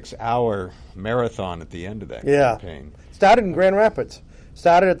 96-hour marathon at the end of that campaign. Started in Grand Rapids.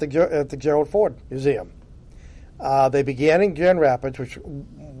 Started at the Gerald Ford Museum. They began in Grand Rapids, which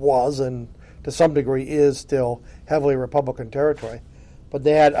was and to some degree is still heavily Republican territory. But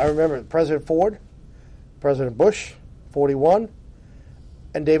they had, I remember, President Ford, President Bush, 41,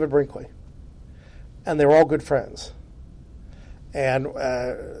 and David Brinkley. And they were all good friends. And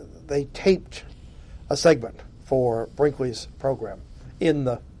they taped a segment for Brinkley's program in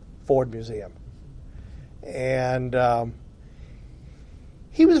the Ford Museum. And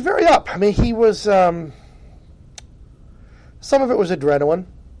he was very up. I mean, he was, some of it was adrenaline.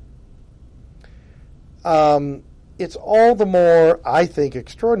 It's all the more, I think,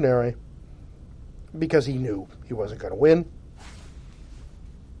 extraordinary because he knew he wasn't going to win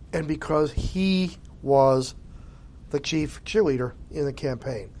and because he was the chief cheerleader in the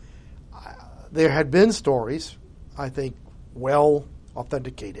campaign. There had been stories, I think, well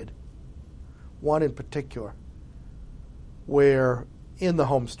authenticated, one in particular, where in the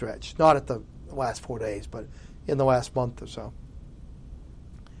home stretch, not at the last 4 days, but in the last month or so,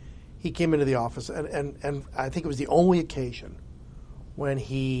 he came into the office, and I think it was the only occasion when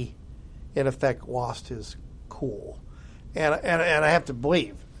he, in effect, lost his cool. And I have to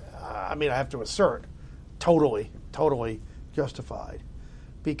believe, I have to assert, totally justified,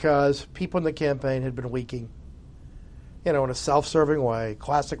 because people in the campaign had been leaking, in a self-serving way,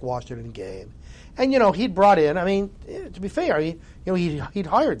 classic Washington game. And, he'd brought in, to be fair, he'd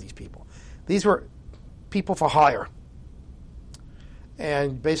hired these people. These were people for hire.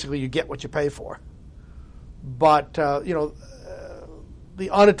 And basically you get what you pay for. But, the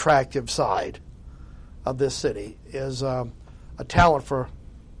unattractive side of this city is a talent for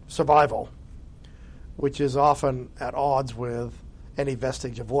survival, which is often at odds with any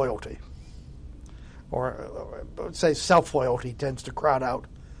vestige of loyalty. Or say self-loyalty tends to crowd out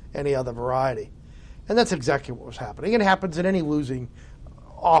any other variety. And that's exactly what was happening. It happens in any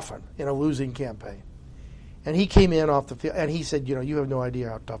often in a losing campaign. And he came in off the field, and he said, you have no idea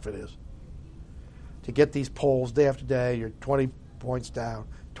how tough it is to get these polls day after day. You're 20 points down,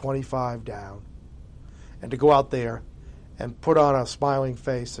 25 down, and to go out there and put on a smiling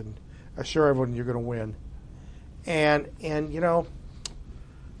face and assure everyone you're going to win. And in a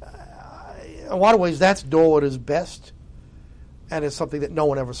lot of ways, that's Dole at his best, and it's something that no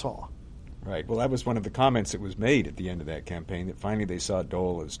one ever saw. Right. Well, that was one of the comments that was made at the end of that campaign, that finally they saw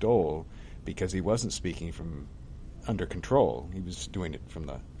Dole as Dole because he wasn't speaking from under control. He was doing it from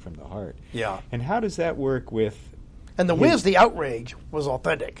the heart. Yeah. And how does that work with... And the outrage was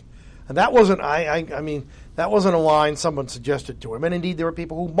authentic. And that wasn't, that wasn't a line someone suggested to him. And indeed, there were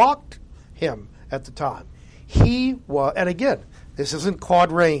people who mocked him at the time. He was, and again, this isn't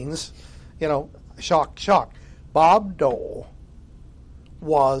Claude Rains, shock. Bob Dole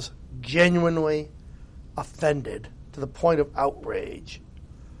was genuinely offended to the point of outrage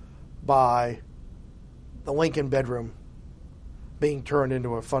by the Lincoln bedroom being turned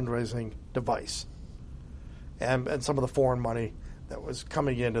into a fundraising device, and some of the foreign money that was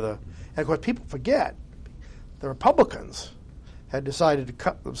coming into the... And of course, people forget, the Republicans had decided to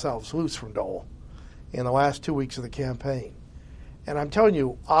cut themselves loose from Dole in the last 2 weeks of the campaign. And I'm telling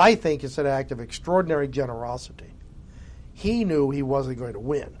you, I think it's an act of extraordinary generosity. He knew he wasn't going to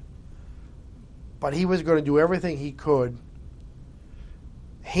win, but he was going to do everything he could,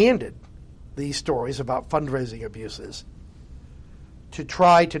 handed these stories about fundraising abuses, to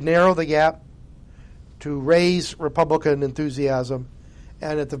try to narrow the gap, to raise Republican enthusiasm,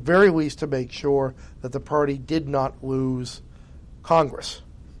 and at the very least to make sure that the party did not lose Congress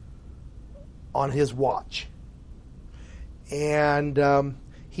on his watch. And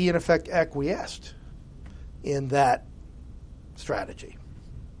he, in effect, acquiesced in that strategy.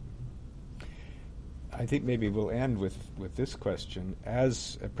 I think maybe we'll end with this question.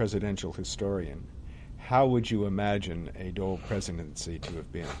 As a presidential historian, how would you imagine a Dole presidency to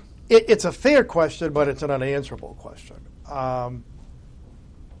have been? It's a fair question, but it's an unanswerable question. I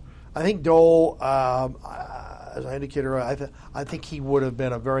think Dole, as I indicated, I think he would have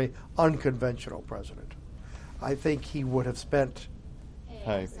been a very unconventional president. I think he would have spent...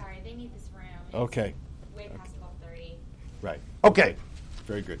 Hey, sorry, they need this room. It's Okay. way past 12:30. Right. Okay.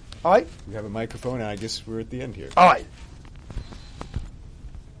 Very good. All right. We have a microphone, and I guess we're at the end here. All right.